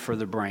splinter for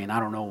the brain, I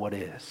don't know what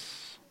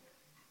is.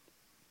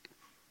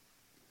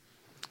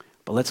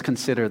 But let's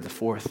consider the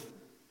fourth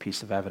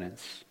piece of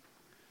evidence.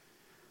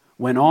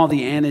 When all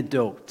the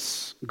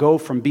anecdotes go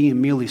from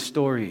being merely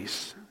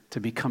stories to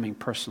becoming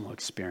personal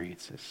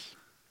experiences.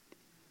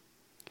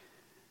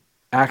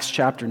 Acts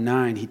chapter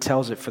 9, he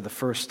tells it for the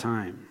first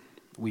time.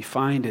 We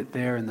find it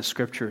there in the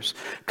scriptures.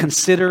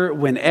 Consider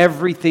when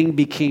everything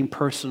became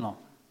personal.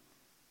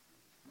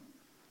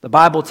 The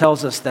Bible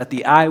tells us that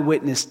the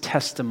eyewitness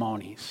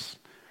testimonies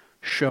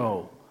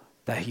show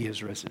that he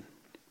is risen.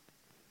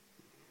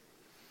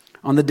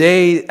 On the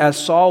day as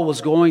Saul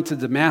was going to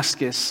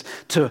Damascus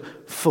to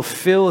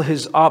fulfill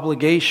his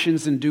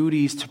obligations and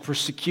duties to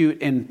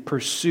persecute and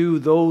pursue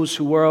those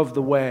who were of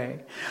the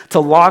way, to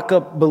lock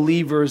up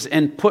believers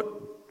and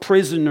put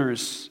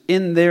prisoners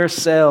in their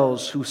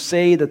cells who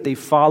say that they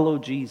follow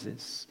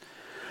Jesus,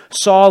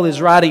 Saul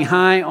is riding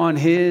high on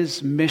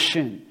his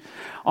mission,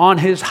 on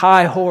his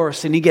high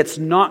horse, and he gets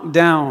knocked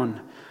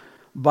down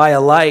by a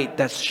light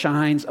that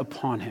shines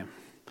upon him.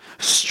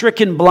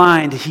 Stricken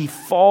blind, he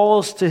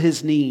falls to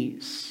his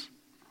knees,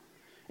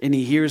 and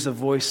he hears a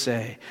voice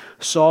say,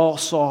 Saul,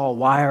 Saul,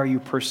 why are you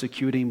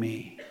persecuting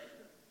me?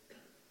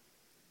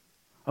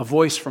 A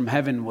voice from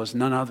heaven was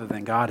none other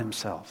than God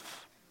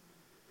himself.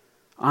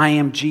 I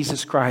am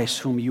Jesus Christ,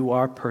 whom you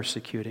are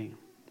persecuting.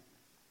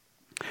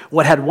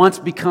 What had once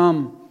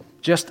become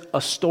just a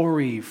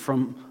story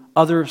from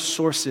other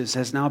sources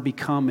has now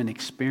become an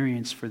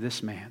experience for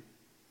this man.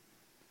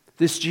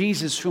 This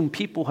Jesus whom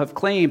people have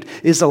claimed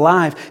is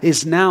alive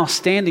is now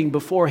standing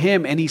before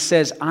him, and he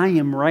says, I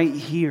am right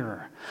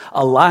here,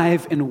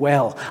 alive and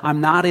well. I'm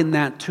not in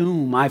that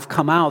tomb. I've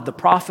come out. The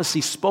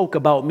prophecy spoke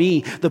about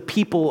me. The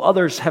people,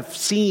 others have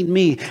seen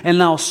me. And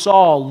now,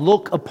 Saul,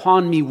 look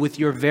upon me with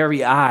your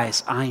very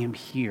eyes. I am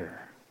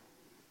here.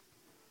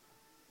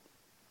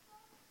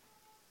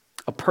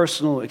 A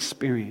personal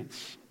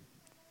experience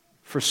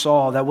for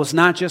Saul that was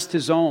not just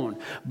his own,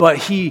 but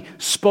he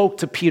spoke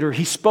to Peter,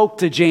 he spoke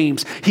to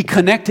James, he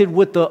connected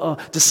with the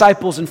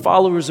disciples and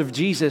followers of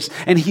Jesus,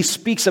 and he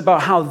speaks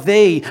about how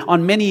they,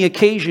 on many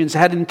occasions,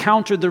 had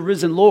encountered the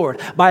risen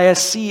Lord by a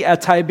sea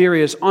at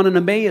Tiberias, on an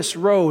Emmaus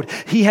road.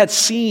 He had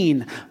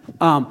seen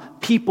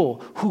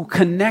people who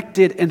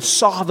connected and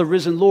saw the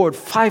risen Lord,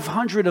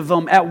 500 of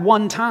them at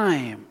one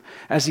time,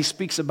 as he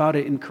speaks about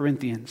it in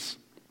Corinthians.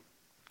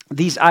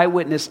 These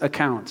eyewitness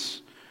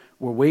accounts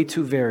were way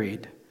too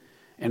varied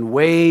and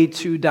way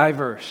too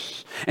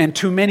diverse, and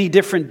too many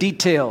different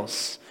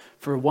details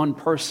for one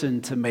person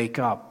to make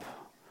up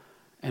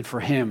and for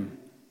him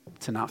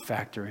to not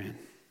factor in.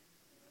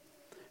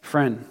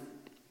 Friend,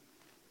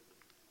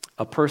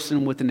 a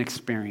person with an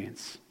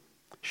experience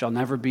shall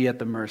never be at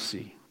the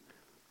mercy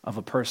of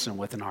a person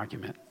with an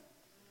argument.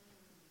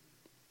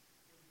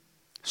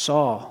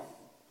 Saul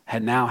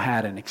had now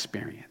had an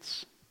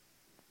experience.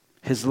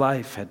 His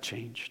life had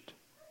changed.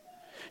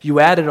 You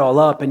add it all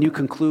up and you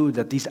conclude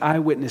that these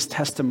eyewitness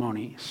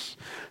testimonies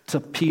to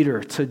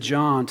Peter, to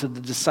John, to the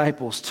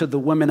disciples, to the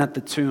women at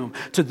the tomb,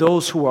 to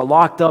those who are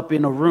locked up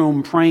in a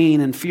room praying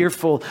and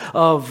fearful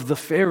of the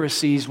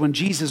Pharisees, when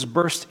Jesus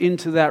burst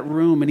into that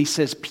room and he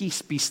says,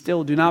 peace, be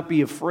still, do not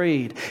be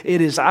afraid.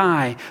 It is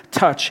I,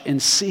 touch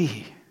and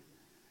see.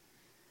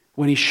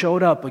 When he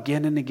showed up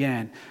again and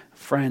again,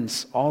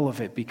 friends, all of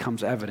it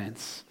becomes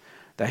evidence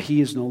that he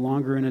is no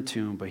longer in a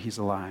tomb, but he's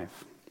alive.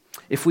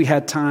 If we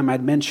had time,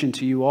 I'd mention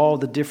to you all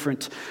the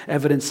different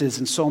evidences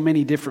in so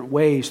many different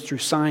ways, through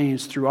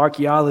science, through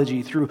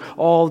archaeology, through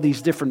all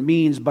these different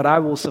means, but I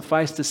will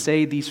suffice to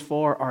say these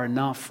four are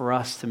enough for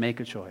us to make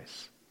a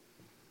choice.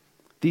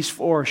 These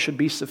four should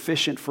be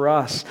sufficient for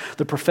us.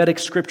 The prophetic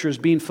scriptures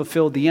being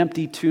fulfilled, the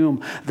empty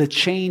tomb, the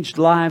changed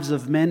lives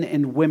of men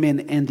and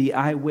women, and the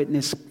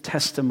eyewitness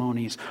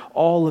testimonies.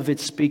 All of it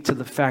speak to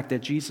the fact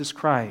that Jesus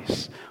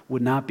Christ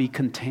would not be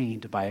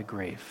contained by a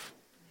grave.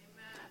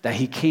 That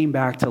he came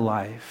back to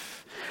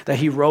life, that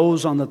he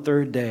rose on the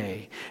third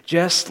day,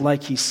 just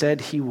like he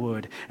said he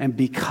would. And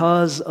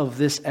because of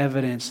this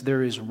evidence,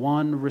 there is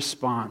one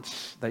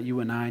response that you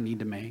and I need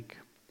to make.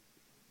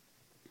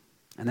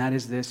 And that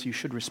is this: you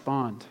should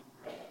respond.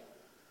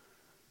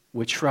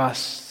 with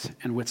trust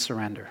and with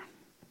surrender.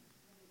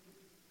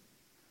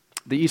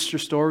 The Easter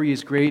story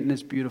is great and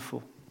it's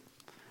beautiful.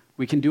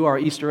 We can do our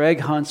Easter egg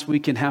hunts. We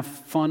can have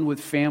fun with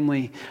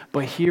family.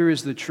 But here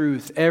is the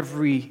truth.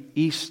 Every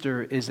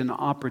Easter is an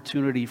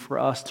opportunity for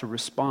us to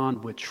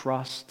respond with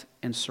trust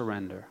and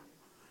surrender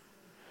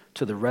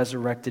to the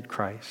resurrected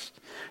Christ.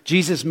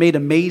 Jesus made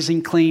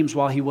amazing claims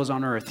while he was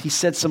on earth. He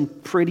said some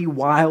pretty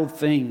wild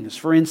things.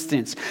 For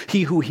instance,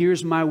 he who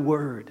hears my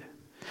word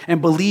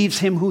and believes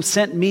him who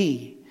sent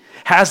me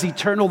has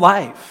eternal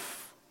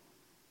life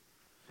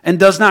and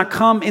does not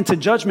come into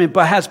judgment,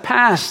 but has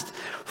passed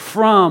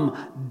from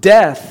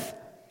death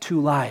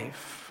to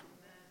life.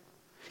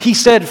 He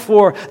said,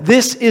 for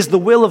this is the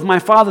will of my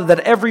Father,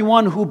 that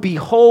everyone who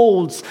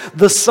beholds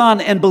the Son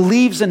and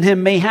believes in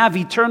him may have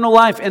eternal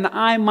life, and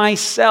I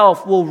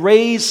myself will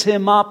raise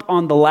him up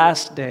on the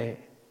last day.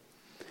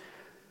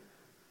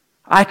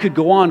 I could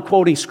go on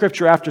quoting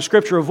scripture after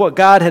scripture of what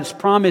God has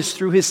promised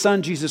through his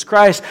Son, Jesus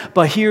Christ,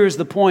 but here's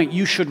the point.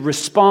 You should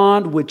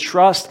respond with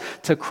trust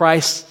to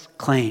Christ's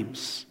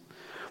claims.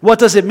 What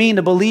does it mean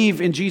to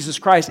believe in Jesus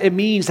Christ? It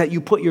means that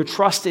you put your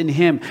trust in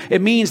him. It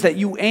means that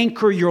you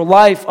anchor your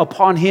life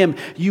upon him.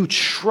 You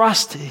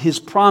trust his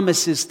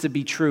promises to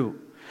be true.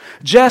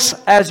 Just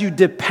as you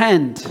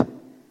depend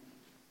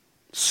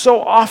so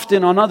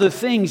often on other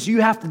things,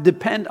 you have to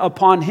depend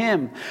upon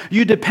him.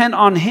 You depend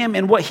on him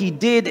and what he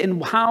did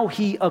and how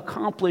he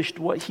accomplished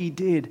what he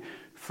did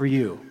for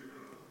you.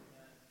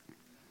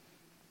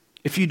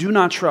 If you do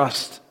not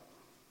trust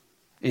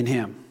in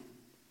him,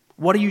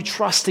 what are you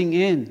trusting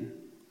in?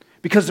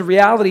 Because the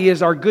reality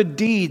is our good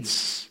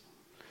deeds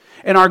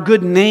and our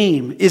good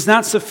name is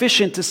not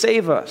sufficient to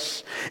save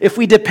us. If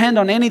we depend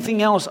on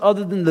anything else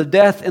other than the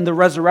death and the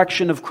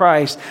resurrection of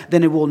Christ,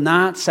 then it will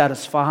not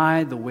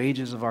satisfy the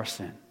wages of our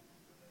sin.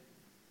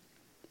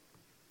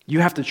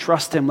 You have to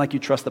trust him like you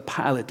trust the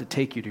pilot to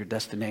take you to your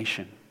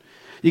destination.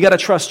 You got to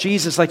trust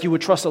Jesus like you would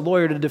trust a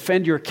lawyer to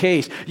defend your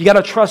case. You got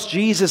to trust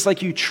Jesus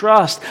like you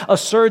trust a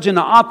surgeon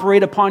to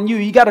operate upon you.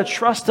 You got to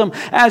trust him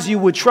as you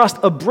would trust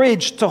a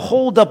bridge to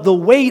hold up the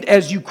weight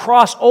as you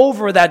cross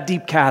over that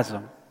deep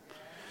chasm.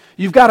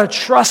 You've got to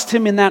trust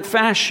him in that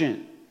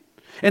fashion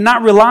and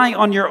not rely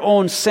on your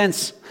own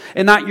sense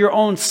and not your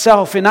own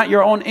self and not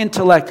your own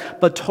intellect,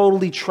 but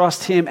totally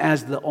trust him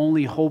as the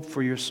only hope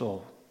for your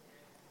soul.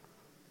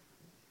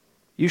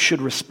 You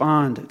should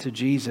respond to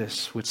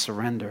Jesus with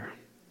surrender.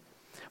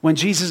 When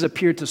Jesus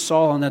appeared to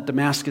Saul on that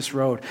Damascus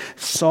road,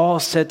 Saul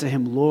said to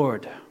him,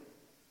 Lord,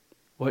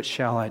 what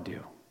shall I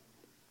do?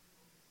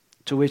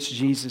 To which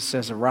Jesus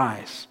says,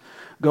 arise,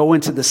 go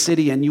into the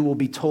city and you will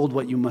be told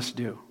what you must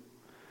do.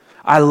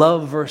 I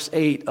love verse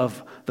 8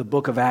 of the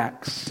book of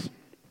Acts,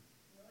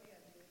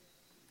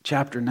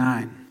 chapter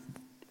 9.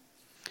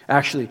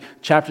 Actually,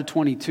 chapter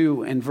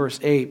 22 and verse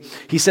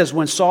 8. He says,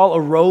 when Saul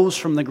arose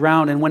from the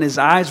ground and when his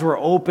eyes were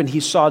open, he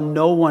saw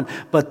no one,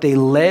 but they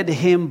led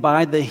him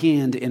by the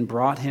hand and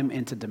brought him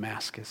into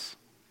Damascus.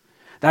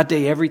 That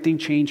day, everything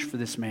changed for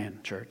this man,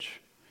 church.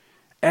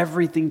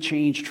 Everything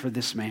changed for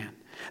this man.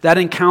 That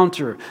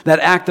encounter, that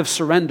act of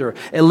surrender,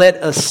 it led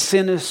a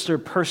sinister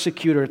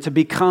persecutor to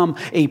become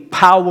a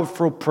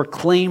powerful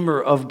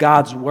proclaimer of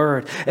God's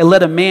word. It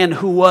led a man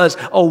who was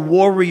a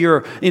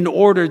warrior in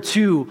order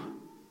to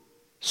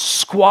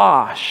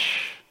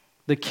squash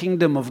the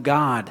kingdom of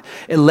God.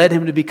 It led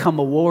him to become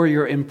a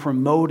warrior in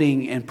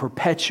promoting and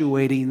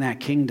perpetuating that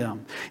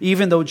kingdom.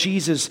 Even though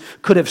Jesus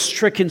could have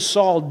stricken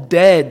Saul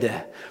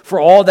dead for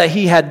all that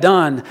he had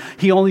done,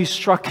 he only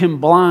struck him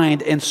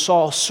blind, and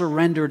Saul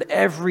surrendered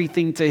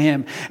everything to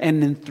him.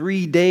 And in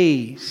 3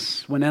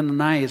 days, when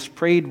Ananias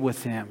prayed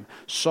with him,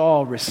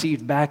 Saul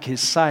received back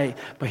his sight,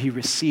 but he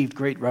received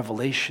great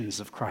revelations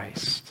of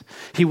Christ.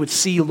 He would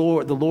see the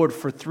Lord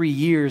for 3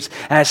 years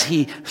as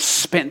he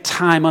spent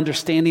time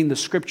understanding the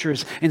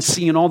scriptures and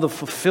seeing all the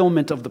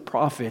fulfillment of the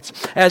prophets.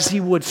 As he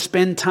would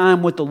spend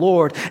time with the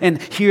Lord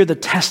and hear the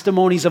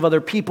testimonies of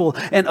other people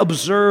and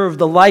observe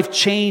the life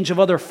change of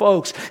other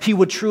folks, he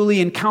would truly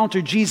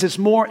encounter Jesus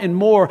more and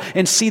more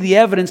and see the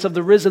evidence of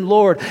the risen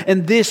Lord.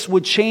 And this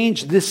would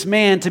change this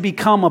man to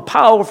become a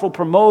powerful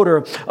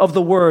promoter of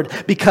the word,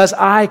 because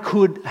I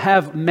could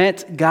have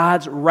met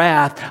God's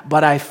wrath,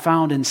 but I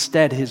found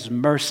instead his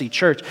mercy.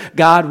 Church,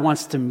 God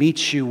wants to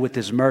meet you with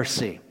his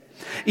mercy.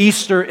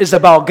 Easter is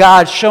about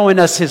God showing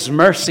us his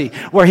mercy,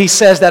 where he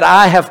says that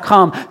I have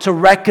come to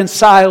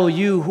reconcile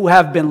you who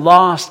have been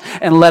lost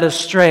and led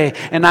astray,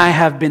 and I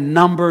have been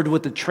numbered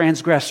with the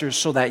transgressors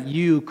so that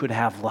you could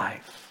have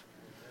life.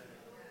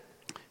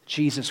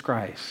 Jesus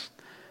Christ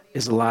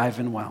is alive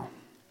and well.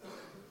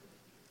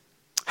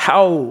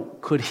 How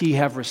could he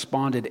have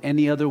responded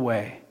any other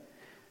way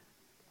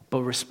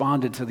but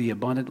responded to the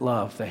abundant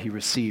love that he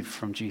received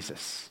from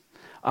Jesus?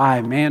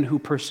 I, man who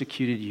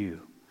persecuted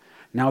you,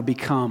 now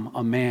become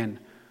a man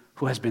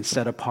who has been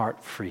set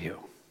apart for you.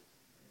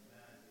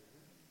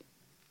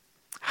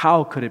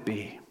 How could it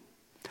be?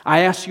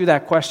 I ask you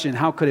that question,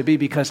 how could it be?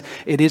 Because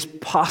it is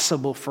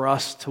possible for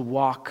us to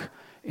walk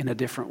in a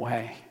different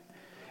way.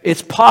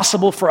 It's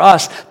possible for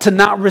us to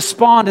not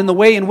respond in the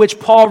way in which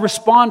Paul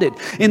responded.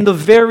 In the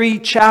very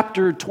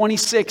chapter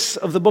 26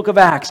 of the book of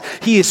Acts,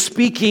 he is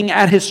speaking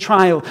at his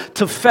trial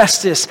to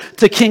Festus,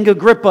 to King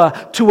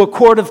Agrippa, to a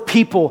court of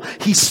people.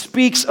 He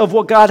speaks of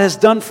what God has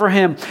done for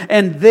him.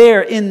 And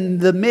there, in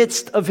the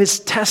midst of his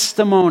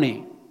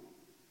testimony,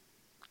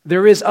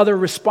 there is other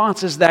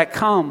responses that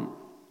come.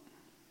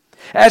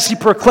 As he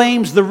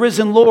proclaims the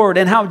risen Lord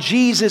and how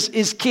Jesus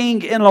is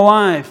King and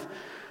alive,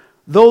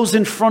 those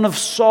in front of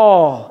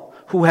Saul,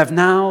 who has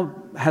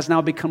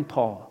now become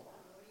Paul,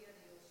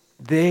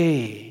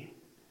 they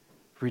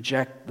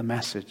reject the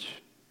message.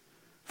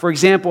 For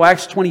example,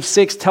 Acts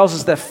 26 tells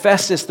us that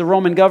Festus, the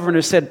Roman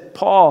governor, said,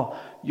 Paul,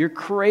 you're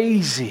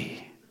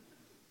crazy.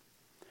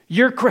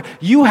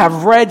 You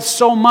have read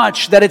so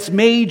much that it's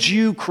made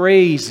you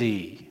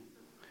crazy.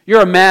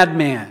 You're a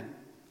madman.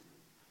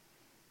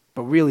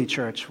 But really,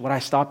 church, what I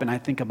stop and I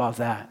think about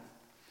that,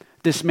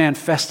 this man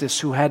Festus,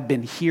 who had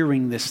been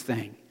hearing this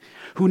thing,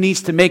 who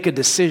needs to make a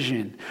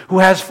decision, who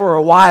has for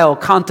a while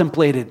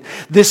contemplated,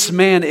 this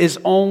man is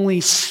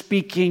only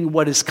speaking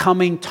what is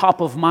coming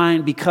top of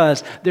mind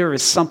because there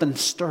is something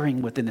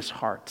stirring within his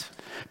heart.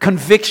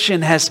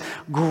 Conviction has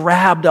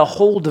grabbed a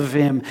hold of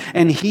him,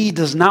 and he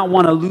does not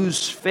want to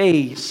lose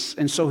face.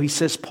 And so he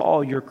says,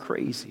 Paul, you're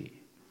crazy.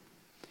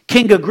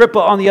 King Agrippa,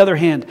 on the other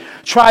hand,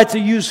 tried to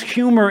use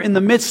humor in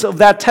the midst of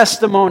that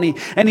testimony.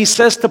 And he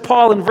says to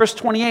Paul in verse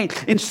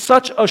 28, in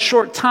such a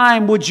short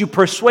time, would you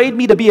persuade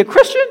me to be a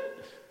Christian?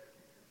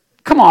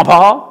 Come on,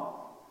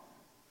 Paul.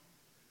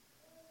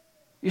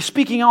 You're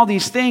speaking all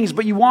these things,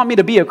 but you want me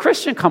to be a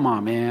Christian? Come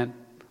on, man.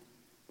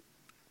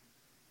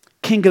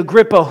 King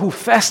Agrippa, who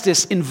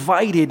Festus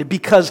invited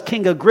because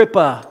King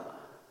Agrippa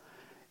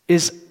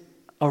is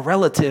a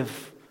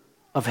relative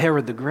of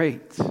Herod the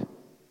Great,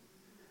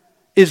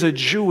 is a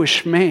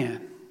Jewish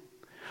man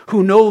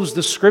who knows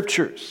the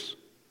scriptures,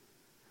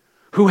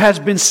 who has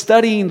been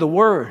studying the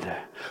word,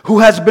 who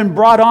has been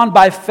brought on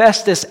by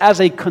Festus as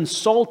a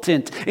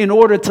consultant in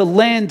order to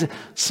lend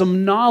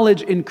some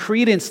knowledge and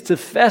credence to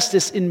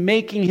Festus in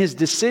making his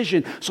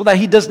decision so that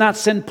he does not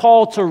send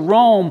Paul to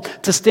Rome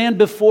to stand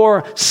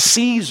before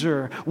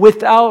Caesar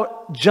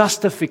without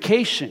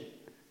justification.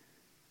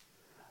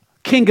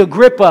 King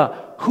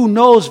Agrippa, who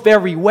knows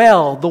very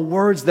well the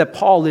words that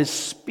Paul is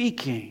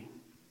speaking,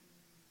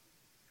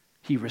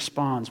 he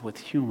responds with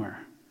humor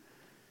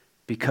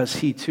because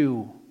he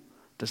too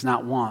does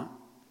not want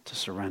to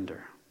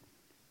surrender.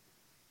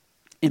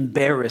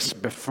 Embarrassed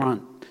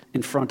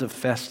in front of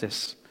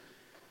Festus,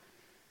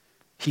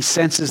 he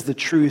senses the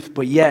truth,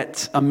 but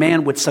yet a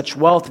man with such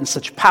wealth and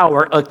such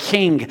power, a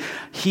king,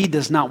 he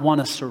does not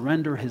want to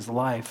surrender his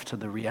life to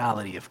the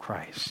reality of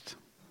Christ.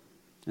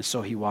 And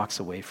so he walks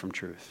away from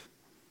truth.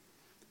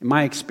 In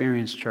my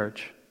experience,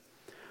 church,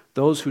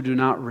 those who do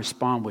not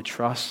respond with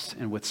trust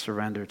and with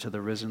surrender to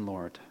the risen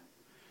Lord,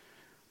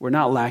 we're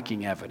not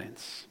lacking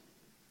evidence.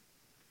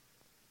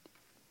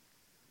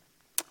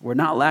 We're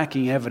not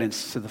lacking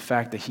evidence to the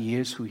fact that he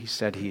is who he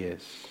said he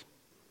is.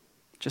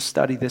 Just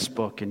study this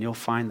book and you'll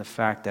find the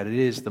fact that it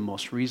is the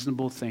most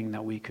reasonable thing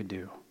that we could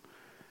do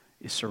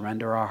is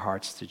surrender our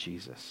hearts to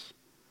Jesus.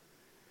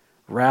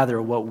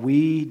 Rather, what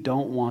we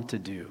don't want to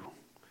do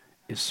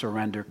is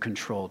surrender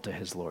control to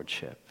his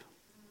lordship.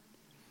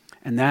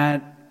 And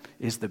that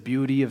is the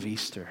beauty of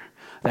Easter,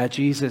 that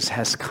Jesus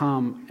has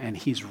come and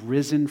he's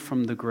risen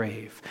from the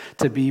grave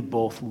to be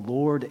both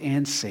Lord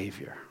and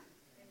Savior.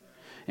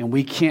 And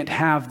we can't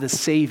have the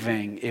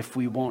saving if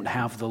we won't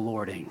have the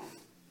lording.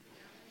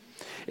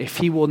 If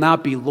he will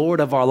not be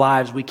Lord of our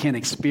lives, we can't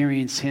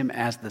experience him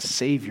as the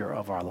Savior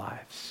of our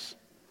lives.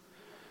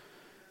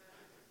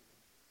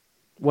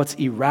 What's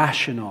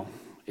irrational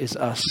is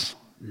us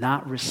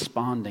not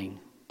responding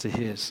to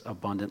his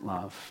abundant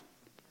love.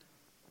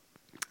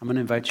 I'm going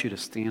to invite you to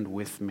stand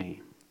with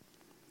me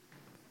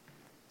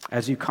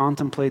as you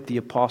contemplate the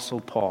Apostle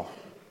Paul.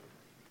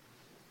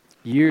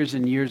 Years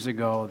and years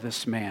ago,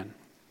 this man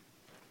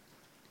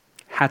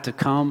had to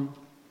come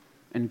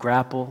and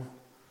grapple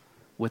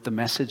with the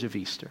message of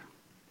Easter.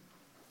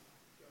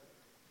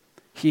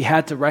 He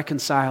had to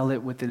reconcile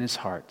it within his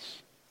heart.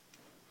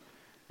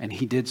 And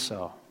he did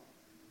so.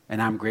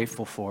 And I'm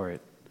grateful for it.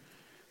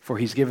 For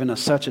he's given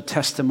us such a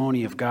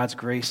testimony of God's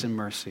grace and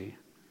mercy.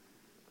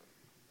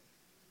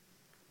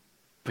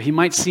 But he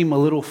might seem a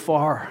little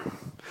far,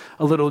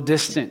 a little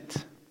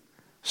distant,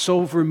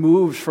 so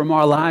removed from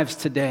our lives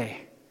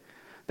today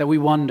that we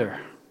wonder,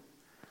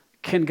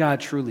 can God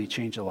truly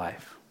change a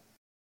life?